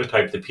able to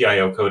prototype the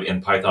PIO code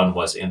in Python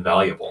was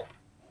invaluable.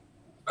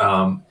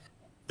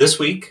 This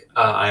week,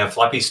 I have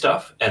floppy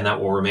stuff, and that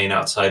will remain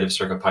outside of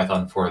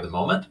CircuitPython for the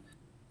moment.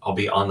 I'll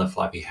be on the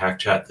floppy hack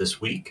chat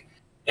this week,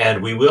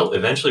 and we will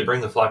eventually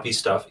bring the floppy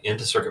stuff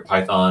into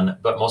CircuitPython,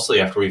 but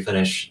mostly after we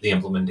finish the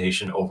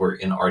implementation over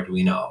in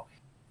Arduino.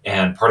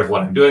 And part of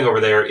what I'm doing over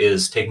there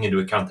is taking into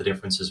account the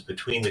differences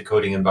between the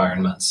coding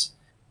environments.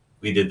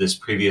 We did this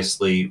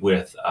previously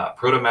with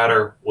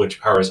Protomatter,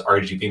 which powers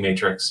RGB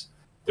Matrix.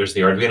 There's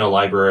the Arduino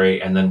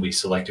library, and then we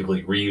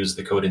selectively reuse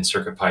the code in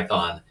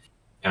CircuitPython.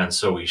 And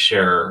so we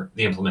share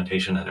the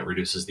implementation, and it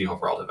reduces the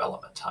overall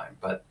development time.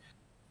 But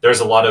there's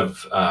a lot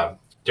of,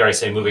 dare I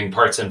say, moving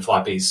parts in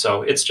floppies.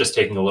 So it's just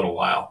taking a little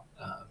while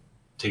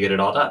to get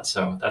it all done.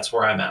 So that's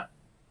where I'm at.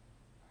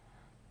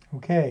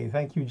 Okay,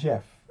 thank you,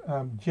 Jeff.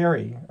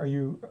 Jerry, are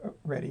you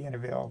ready and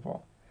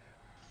available?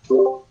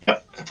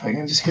 Yep, if I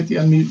can just hit the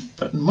unmute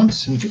button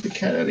once and get the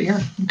cat out of here.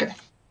 Okay.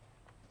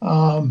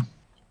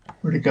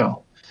 Where'd it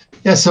go?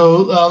 Yeah,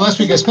 so last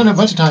week I spent a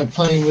bunch of time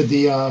playing with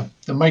the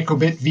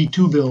microbit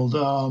V2 build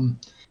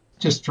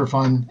just for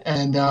fun.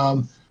 And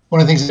one of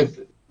the things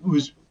that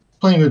was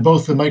playing with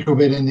both the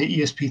microbit and the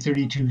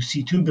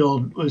ESP32C2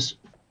 build was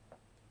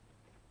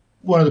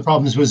one of the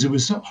problems was it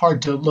was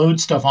hard to load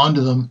stuff onto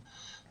them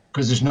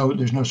because there's no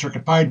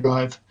CircuitPy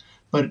drive.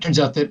 But it turns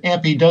out that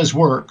AMPI does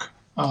work.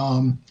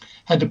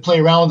 Had to play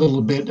around a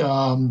little bit.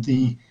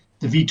 The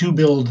V2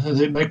 build,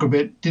 the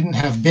microbit, didn't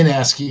have bin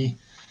ASCII,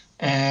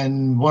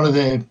 and one of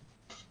the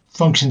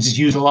functions is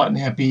used a lot in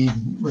AMPI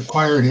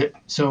required it.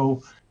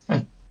 So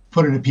I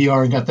put in a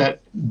PR and got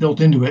that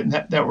built into it, and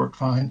that worked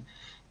fine.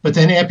 But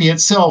then AMPI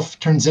itself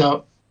turns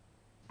out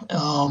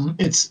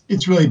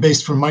it's really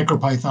based from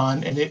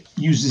MicroPython, and it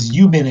uses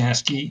ubin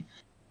ASCII.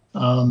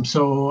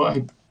 So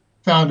I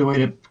found a way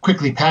to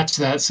quickly patch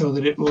that so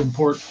that it will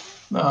import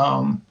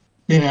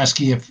bin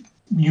ASCII if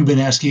ubin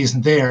ASCII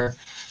isn't there.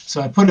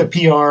 So I put a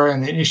PR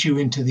and an issue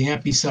into the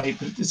AMPI site,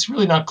 but it's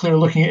really not clear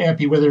looking at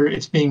AMPI whether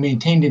it's being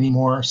maintained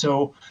anymore.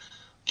 So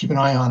keep an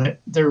eye on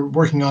it. They're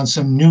working on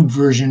some new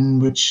version,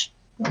 which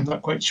I'm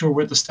not quite sure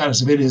what the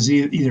status of it is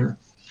either.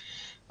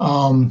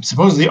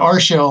 Supposedly R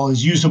shell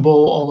is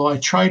usable, although I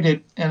tried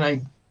it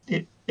and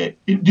it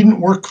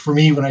didn't work for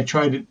me when I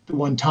tried it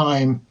one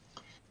time.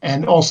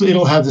 And also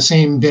it'll have the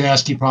same bin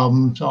ASCII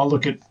problem, so I'll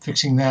look at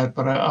fixing that,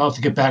 but I'll have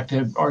to get back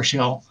to R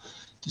shell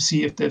to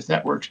see if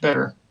that works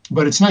better.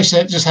 But it's nice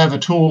to just have a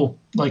tool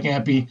like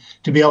AMPI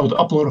to be able to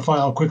upload a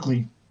file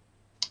quickly,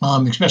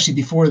 especially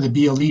before the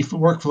BLE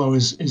workflow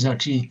is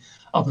actually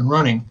up and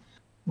running,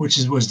 which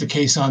was the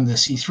case on the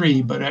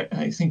C3. But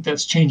I think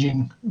that's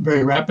changing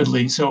very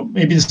rapidly. So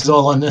maybe this is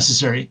all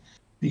unnecessary,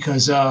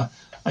 because I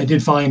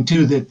did find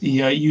too that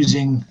the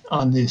using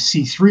on the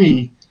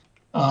C3,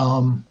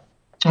 I'm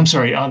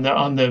sorry, on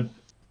the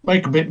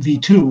microbit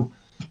V2,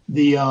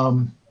 the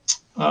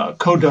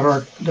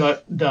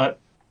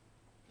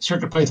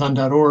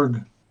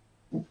code.circuitpython.org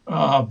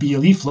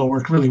BLE flow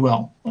worked really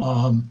well.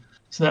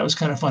 So that was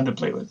kind of fun to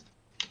play with.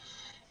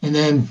 And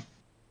then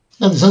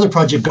this other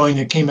project going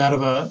that came out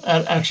of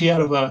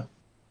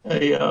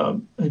a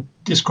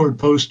Discord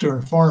post or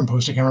a forum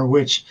post, I can't remember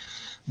which,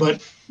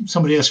 but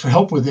somebody asked for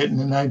help with it, and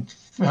then I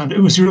found it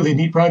was a really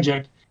neat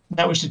project.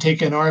 That was to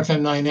take an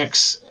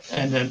RFM9X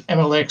and an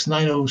MLX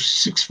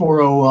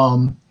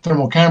 90640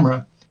 thermal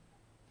camera,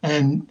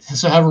 and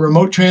so have a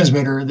remote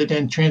transmitter that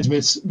then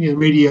transmits via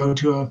radio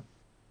to a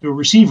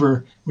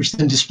receiver, which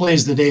then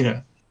displays the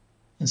data.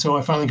 And so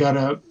I finally got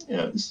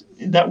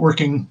that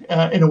working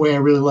in a way I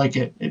really like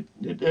it.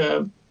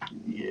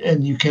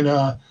 And you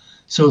can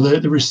so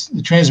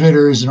the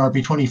transmitter is an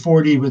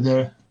RP2040 with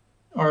the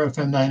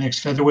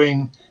RFM9X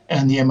featherwing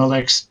and the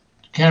MLX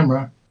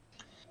camera,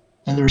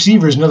 and the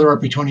receiver is another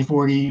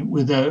RP2040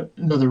 with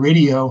another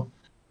radio,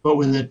 but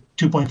with a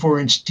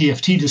 2.4-inch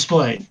TFT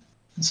display.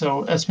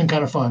 So that's been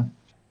kind of fun.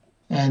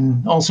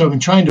 And also I've been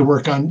trying to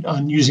work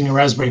on using a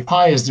Raspberry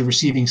Pi as the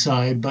receiving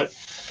side, but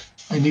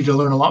I need to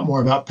learn a lot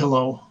more about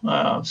Pillow.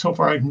 So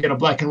far I can get a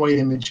black and white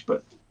image,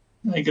 but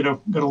I gotta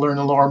learn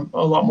a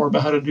lot more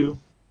about how to do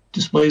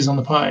displays on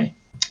the Pi.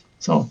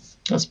 So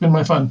that's been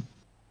my fun.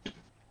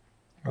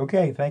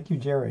 Okay, thank you,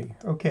 Jerry.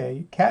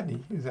 Okay,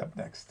 Katney is up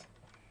next.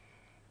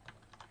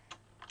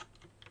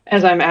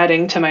 As I'm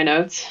adding to my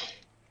notes.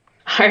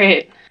 All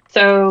right.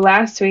 So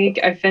last week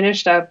I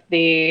finished up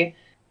the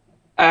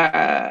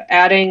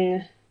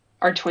adding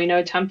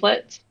Arduino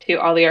templates to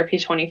all the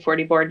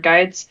RP2040 board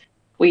guides.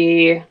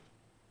 We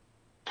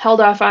held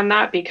off on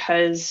that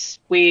because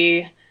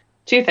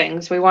two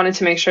things. We wanted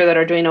to make sure that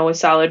Arduino was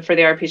solid for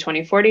the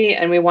RP2040,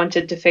 and we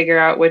wanted to figure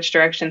out which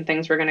direction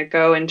things were going to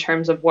go in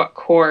terms of what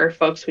core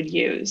folks would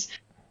use.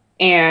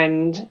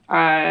 And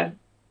I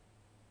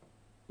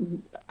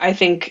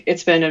think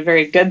it's been a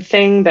very good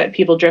thing that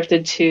people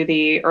drifted to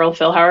the Earl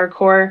Filhauer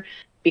core.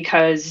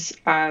 because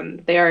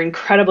they are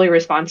incredibly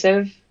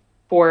responsive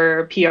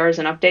for PRs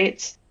and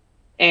updates,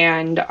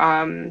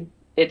 and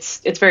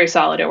it's very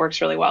solid. It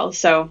works really well.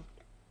 So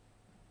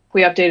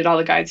we updated all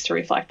the guides to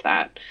reflect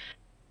that.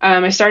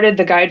 I started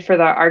the guide for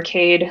the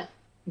arcade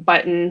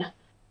button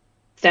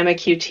STEMMA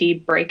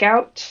QT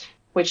breakout,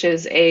 which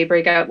is a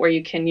breakout where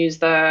you can use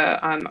the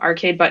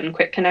arcade button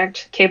quick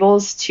connect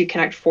cables to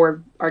connect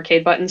 4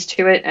 arcade buttons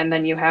to it, and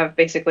then you have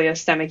basically a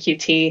STEMMA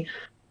QT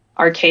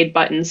arcade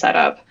button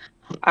setup.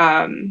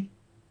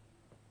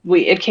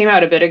 It came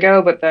out a bit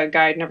ago, but the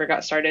guide never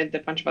got started. A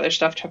bunch of other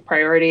stuff took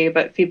priority,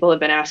 but people have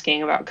been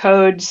asking about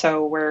code,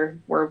 so we're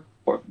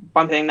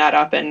bumping that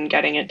up and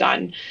getting it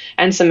done,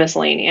 and some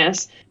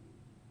miscellaneous.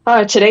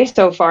 Today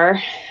so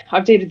far,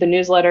 updated the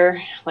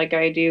newsletter like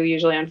I do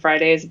usually on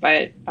Fridays,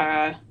 but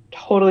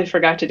totally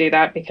forgot to do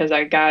that because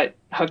I got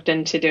hooked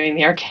into doing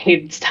the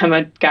arcade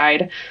stemma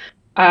guide.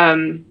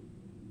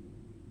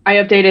 I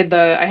updated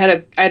I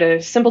had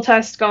a simple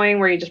test going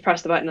where you just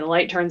press the button and the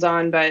light turns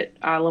on, but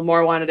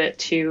Lamore wanted it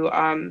to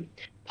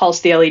pulse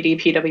the LED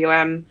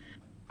PWM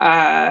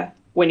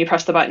when you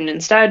press the button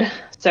instead.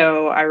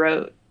 So I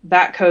wrote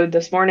that code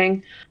this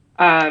morning.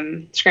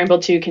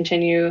 Scrambled to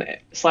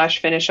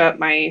continue/finish up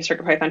my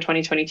CircuitPython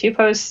 2022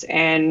 posts,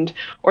 and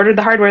ordered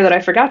the hardware that I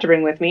forgot to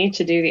bring with me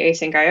to do the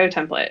async IO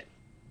template.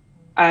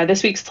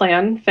 This week's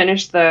plan: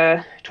 finish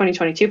the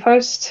 2022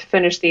 post,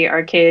 finish the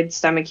arcade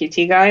STEMMA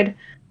QT guide.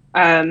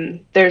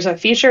 There's a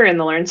feature in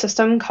the Learn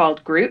system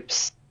called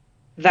groups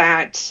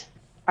that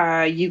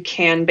you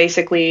can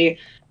basically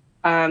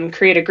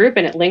create a group,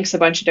 and it links a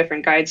bunch of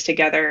different guides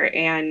together.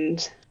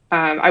 And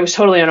I was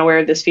totally unaware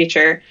of this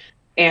feature.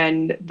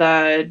 And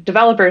the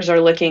developers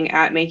are looking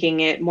at making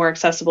it more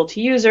accessible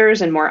to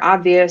users and more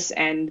obvious.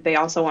 And they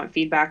also want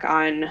feedback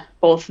on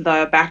both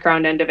the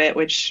background end of it,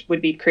 which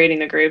would be creating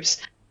the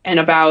groups, and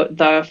about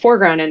the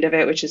foreground end of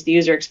it, which is the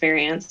user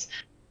experience.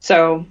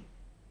 So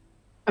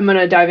I'm going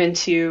to dive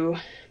into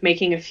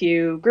making a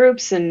few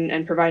groups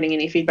and providing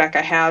any feedback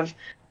I have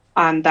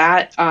on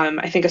that.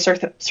 I think a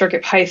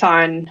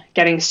CircuitPython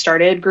getting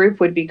started group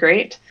would be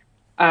great.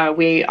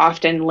 We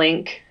often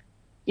link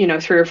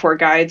 3 or 4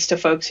 guides to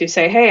folks who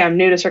say, hey, I'm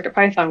new to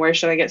CircuitPython, where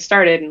should I get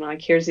started? And like,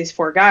 here's these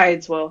 4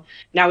 guides. Well,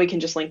 now we can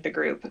just link the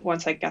group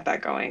once I get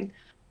that going.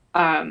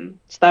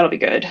 So that'll be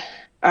good.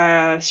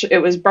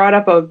 It was brought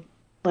up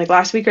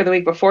last week or the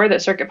week before that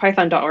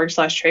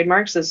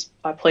circuitpython.org/trademarks is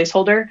a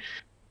placeholder.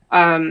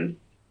 And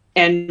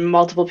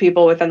multiple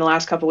people within the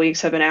last couple of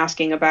weeks have been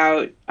asking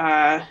about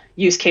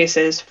use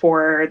cases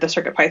for the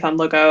CircuitPython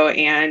logo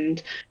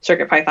and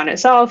CircuitPython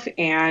itself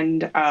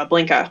and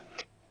Blinka.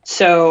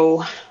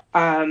 So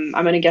I'm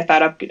going to get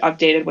that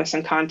updated with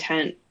some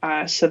content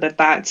so that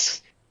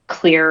that's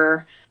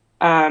clear.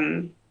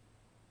 And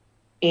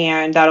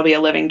that'll be a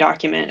living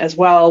document as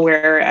well,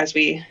 where as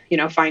we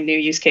find new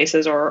use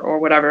cases or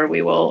whatever,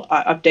 we will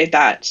update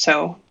that.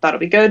 So that'll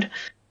be good.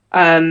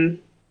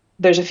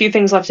 There's a few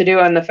things left to do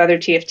on the Feather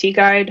TFT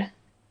guide.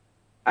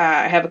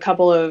 I have a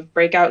couple of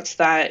breakouts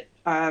that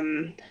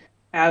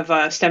have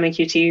a STEMMA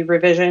QT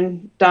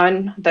revision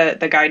done.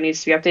 The guide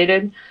needs to be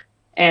updated.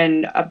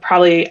 And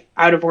probably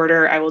out of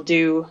order, I will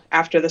do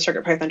after the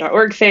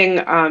CircuitPython.org thing,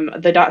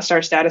 the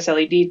 .star status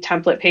LED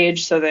template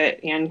page so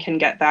that Anne can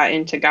get that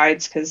into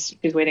guides because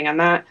she's waiting on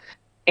that.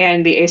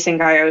 And the async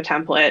IO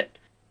template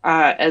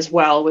as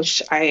well,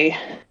 which I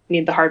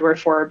need the hardware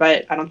for,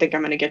 but I don't think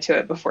I'm going to get to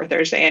it before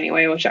Thursday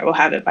anyway, which I will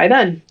have it by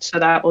then. So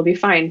that will be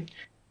fine.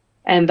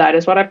 And that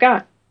is what I've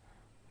got.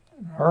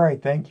 All right.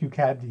 Thank you,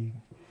 Kathy.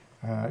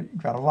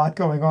 You've got a lot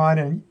going on,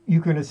 and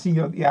you're going to see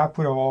the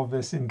output of all of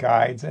this in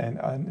guides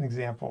and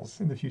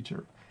examples in the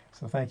future.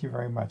 So thank you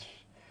very much.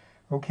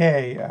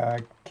 Okay,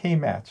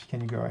 K-Match,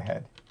 can you go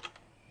ahead?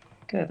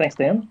 Okay, thanks,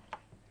 Dan.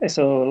 Okay,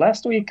 so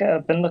last week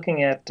I've been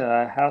looking at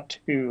how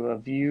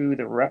to view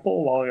the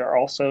REPL while you're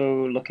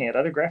also looking at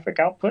other graphic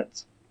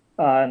outputs.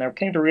 And I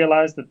came to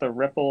realize that the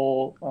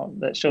REPL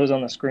that shows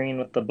on the screen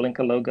with the Blinka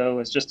logo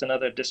is just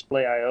another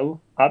display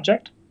IO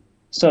object.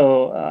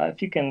 So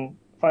if you can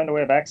find a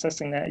way of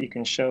accessing that, you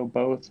can show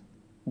both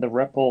the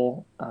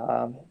REPL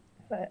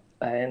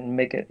and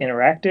make it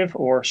interactive,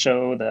 or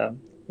show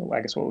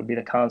I guess what would be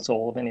the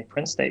console of any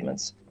print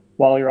statements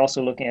while you're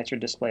also looking at your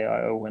display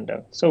IO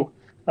window. So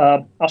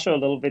I'll show a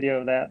little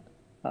video of that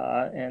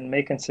and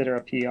may consider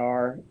a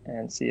PR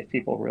and see if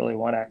people really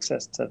want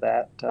access to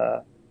that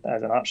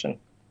as an option.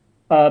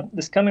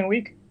 This coming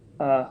week,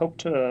 hope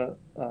to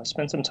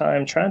spend some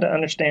time trying to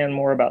understand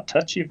more about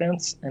touch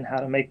events and how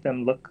to make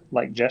them look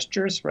like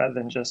gestures rather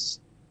than just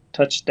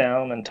touch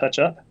down and touch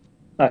up.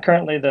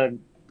 Currently, the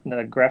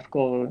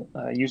graphical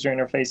user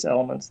interface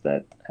elements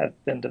that have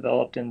been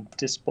developed in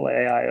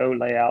display IO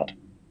layout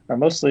are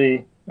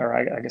mostly, or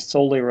I guess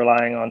solely,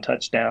 relying on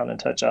touch down and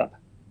touch up.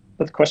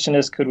 But the question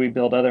is, could we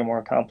build other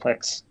more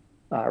complex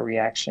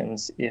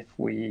reactions if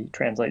we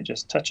translate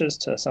just touches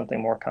to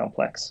something more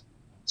complex?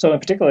 So in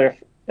particular,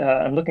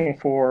 I'm looking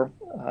for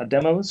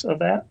demos of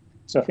that.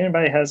 So if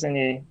anybody has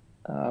any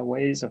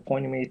ways of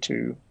pointing me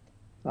to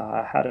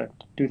how to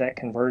do that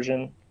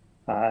conversion,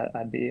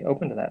 I'd be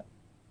open to that.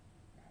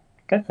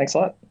 Okay, thanks a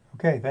lot.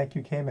 Okay, thank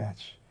you,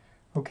 K-Match.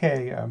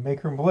 Okay,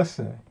 Maker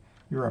Melissa,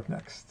 you're up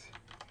next.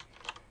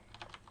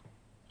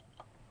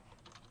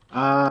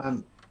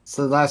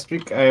 So last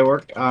week I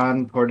worked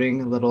on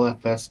porting little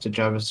FS to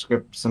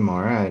JavaScript some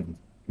more. I'm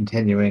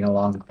continuing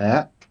along with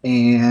that.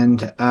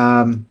 And I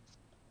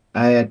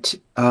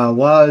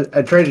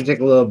tried to take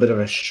a little bit of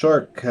a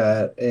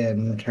shortcut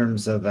in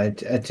terms of I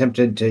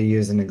attempted to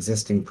use an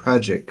existing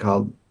project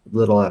called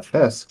Little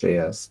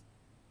FS.js,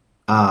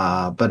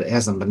 but it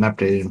hasn't been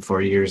updated in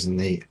 4 years, and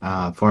the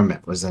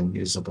format was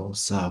unusable,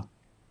 so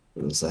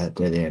it was a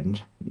dead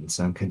end. And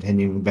so I'm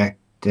continuing back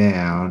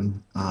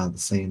down the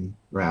same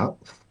route.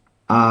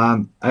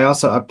 I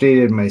also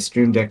updated my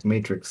Stream Deck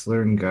Matrix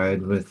Learn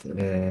guide with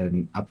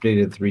an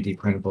updated 3D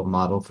printable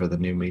model for the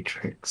new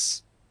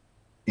matrix.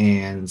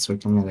 And so I'm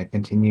going to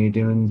continue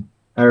to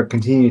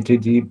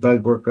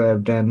debug work that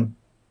I've done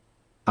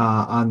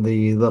on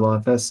the little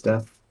FS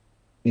stuff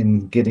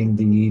in getting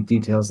the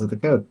details of the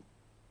code.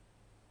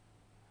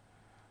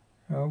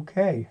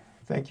 Okay,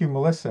 thank you,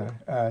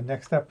 Melissa.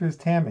 Next up is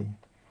Tammy.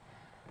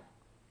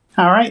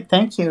 All right,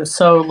 thank you.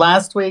 So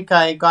last week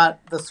I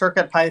got the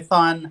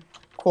CircuitPython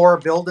core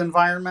build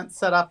environment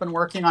set up and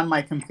working on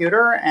my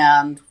computer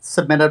and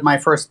submitted my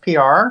first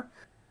PR.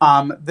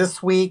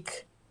 This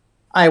week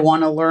I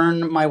want to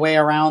learn my way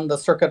around the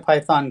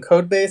CircuitPython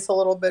code base a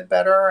little bit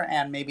better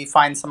and maybe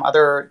find some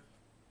other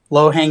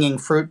low-hanging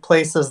fruit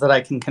places that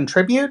I can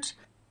contribute.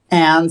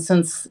 And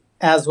since,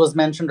 as was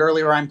mentioned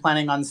earlier, I'm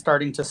planning on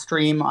starting to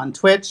stream on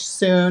Twitch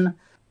soon,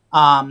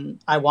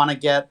 I want to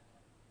get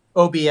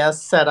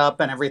OBS set up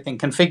and everything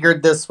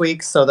configured this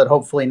week so that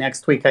hopefully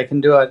next week I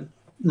can do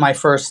my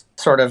first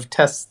sort of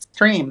test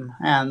stream.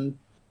 And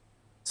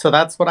so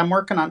that's what I'm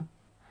working on.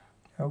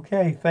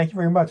 Okay, thank you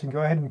very much. And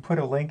go ahead and put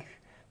a link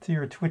to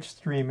your Twitch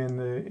stream in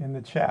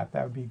the chat.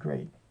 That would be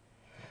great.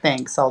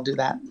 Thanks, I'll do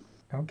that.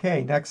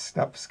 Okay, next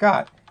up,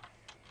 Scott.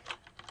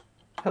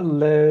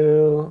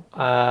 Hello.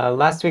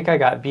 Last week I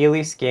got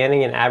BLE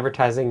scanning and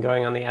advertising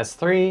going on the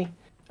S3.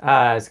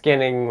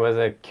 Scanning was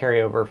a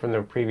carryover from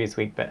the previous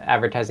week, but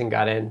advertising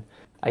got in.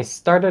 I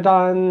started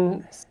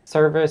on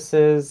servers,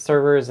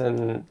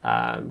 and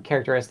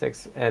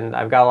characteristics, and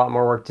I've got a lot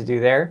more work to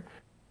do there.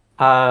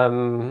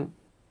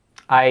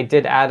 I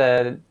did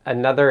add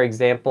another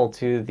example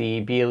to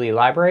the BLE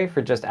library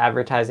for just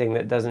advertising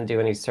that doesn't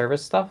do any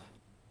service stuff.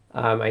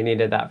 I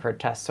needed that for a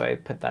test, so I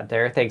put that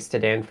there. Thanks to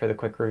Dan for the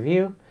quick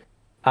review.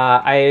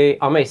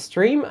 On my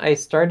stream, I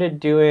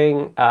started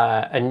doing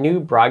a new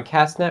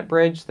broadcast net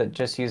bridge that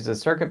just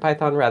uses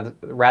CircuitPython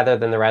rather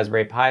than the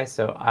Raspberry Pi.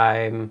 So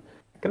I'm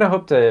gonna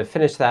hope to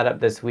finish that up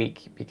this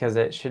week because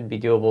it should be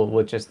doable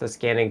with just the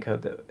scanning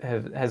code that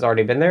has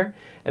already been there.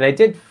 And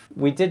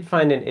we did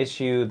find an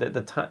issue that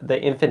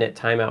the infinite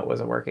timeout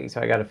wasn't working,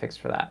 so I got a fix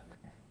for that.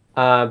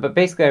 But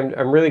basically,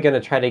 I'm really gonna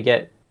try to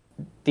get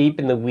deep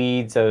in the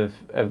weeds of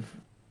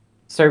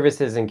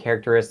services and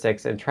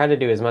characteristics and try to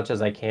do as much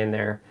as I can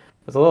there.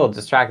 I was a little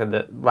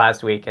distracted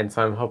last week, and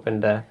so I'm hoping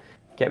to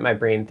get my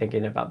brain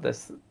thinking about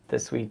this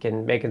week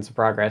and making some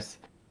progress.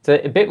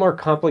 It's a bit more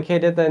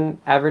complicated than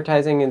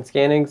advertising and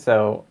scanning,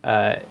 so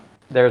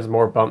there's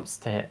more bumps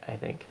to hit, I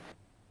think.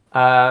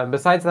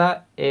 Besides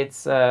that,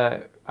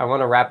 I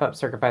want to wrap up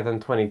CircuitPython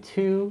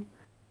 22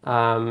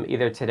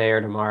 either today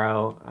or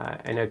tomorrow.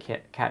 I know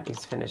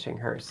Kathy's finishing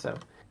hers, so.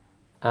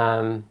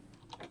 But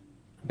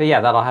yeah,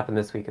 that'll happen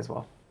this week as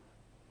well.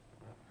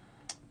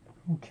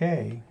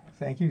 Okay,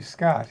 thank you,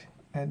 Scott.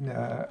 And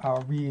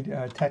I'll read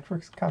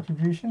Tetric's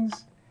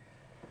contributions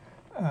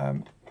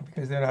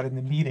because they're not in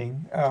the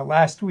meeting.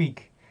 Last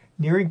week,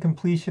 nearing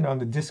completion on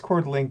the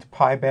Discord-linked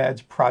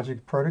PyBadge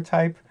project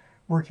prototype,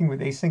 working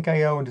with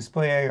Async.io and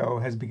Display.io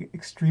has been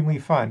extremely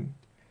fun.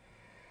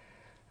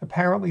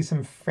 Apparently,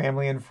 some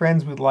family and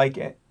friends would like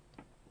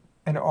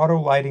an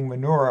auto-lighting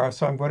menorah,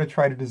 so I'm going to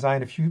try to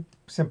design a few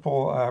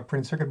simple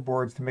printed circuit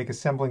boards to make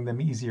assembling them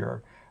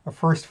easier. A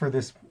first for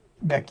this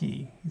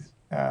Meki. He's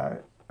a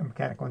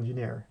mechanical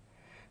engineer.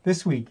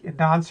 This week, in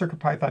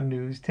non-CircuitPython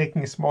news,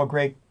 taking a small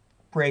break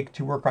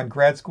to work on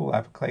grad school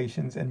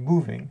applications and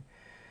moving.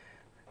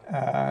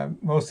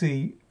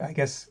 Mostly, I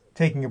guess,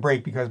 taking a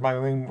break because my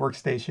main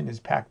workstation is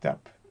packed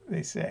up,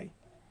 they say.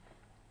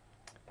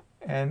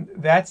 And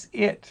that's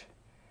it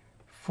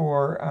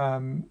for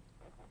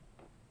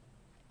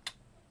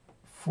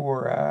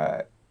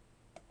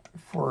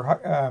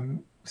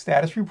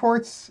status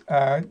reports.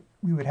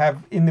 We would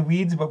have in the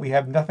weeds, but we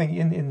have nothing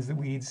in the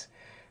weeds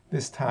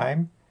this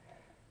time.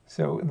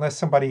 So unless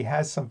somebody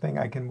has something,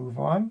 I can move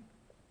on.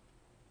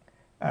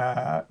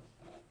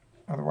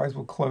 Otherwise,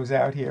 we'll close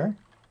out here.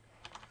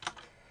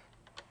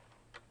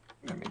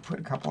 Let me put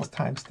a couple of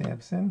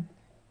timestamps in.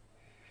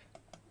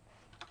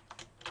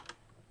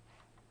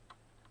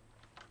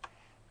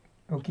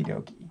 Okie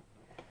dokie.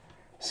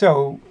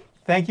 So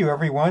thank you,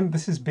 everyone.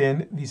 This has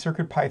been the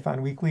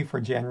CircuitPython Weekly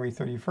for January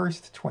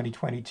 31st,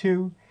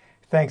 2022.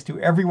 Thanks to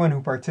everyone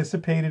who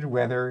participated,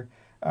 whether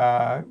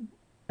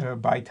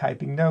by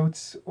typing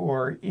notes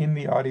or in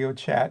the audio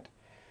chat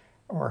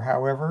or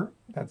however.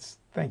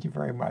 Thank you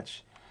very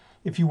much.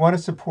 If you want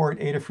to support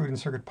Adafruit and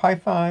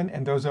CircuitPython,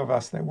 and those of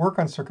us that work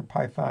on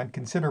CircuitPython,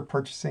 consider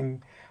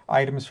purchasing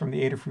items from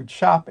the Adafruit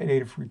shop at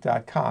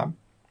adafruit.com.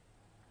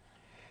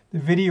 The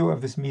video of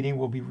this meeting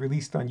will be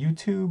released on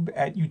YouTube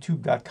at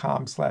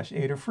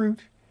youtube.com/Adafruit.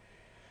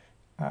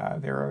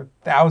 There are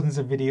thousands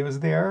of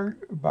videos there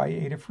by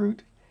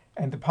Adafruit,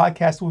 and the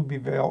podcast will be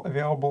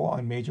available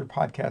on major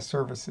podcast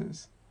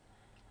services.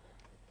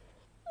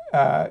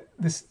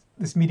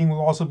 This meeting will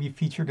also be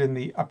featured in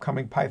the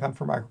upcoming Python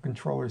for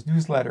Microcontrollers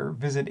newsletter.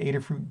 Visit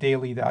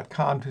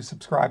adafruitdaily.com to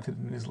subscribe to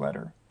the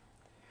newsletter.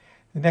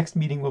 The next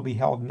meeting will be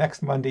held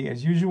next Monday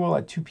as usual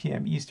at 2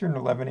 p.m. Eastern,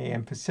 11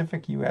 a.m.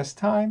 Pacific U.S.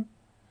 time.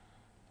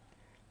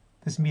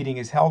 This meeting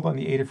is held on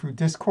the Adafruit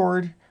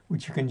Discord,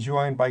 which you can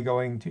join by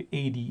going to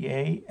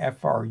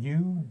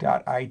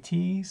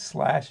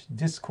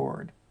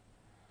adafru.it/discord.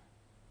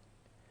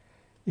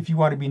 If you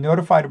want to be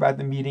notified about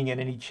the meeting and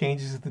any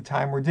changes at the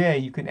time or day,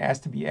 you can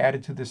ask to be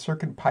added to the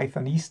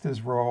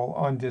CircuitPythonistas role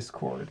on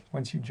Discord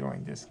once you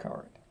join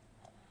Discord.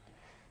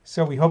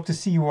 So we hope to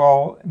see you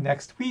all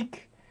next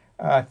week.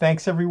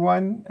 Thanks,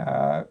 everyone.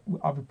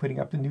 I'll be putting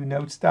up the new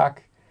notes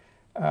doc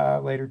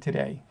later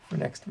today for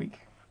next week.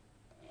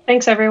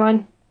 Thanks,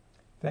 everyone.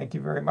 Thank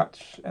you very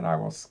much. And I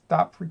will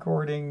stop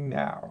recording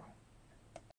now.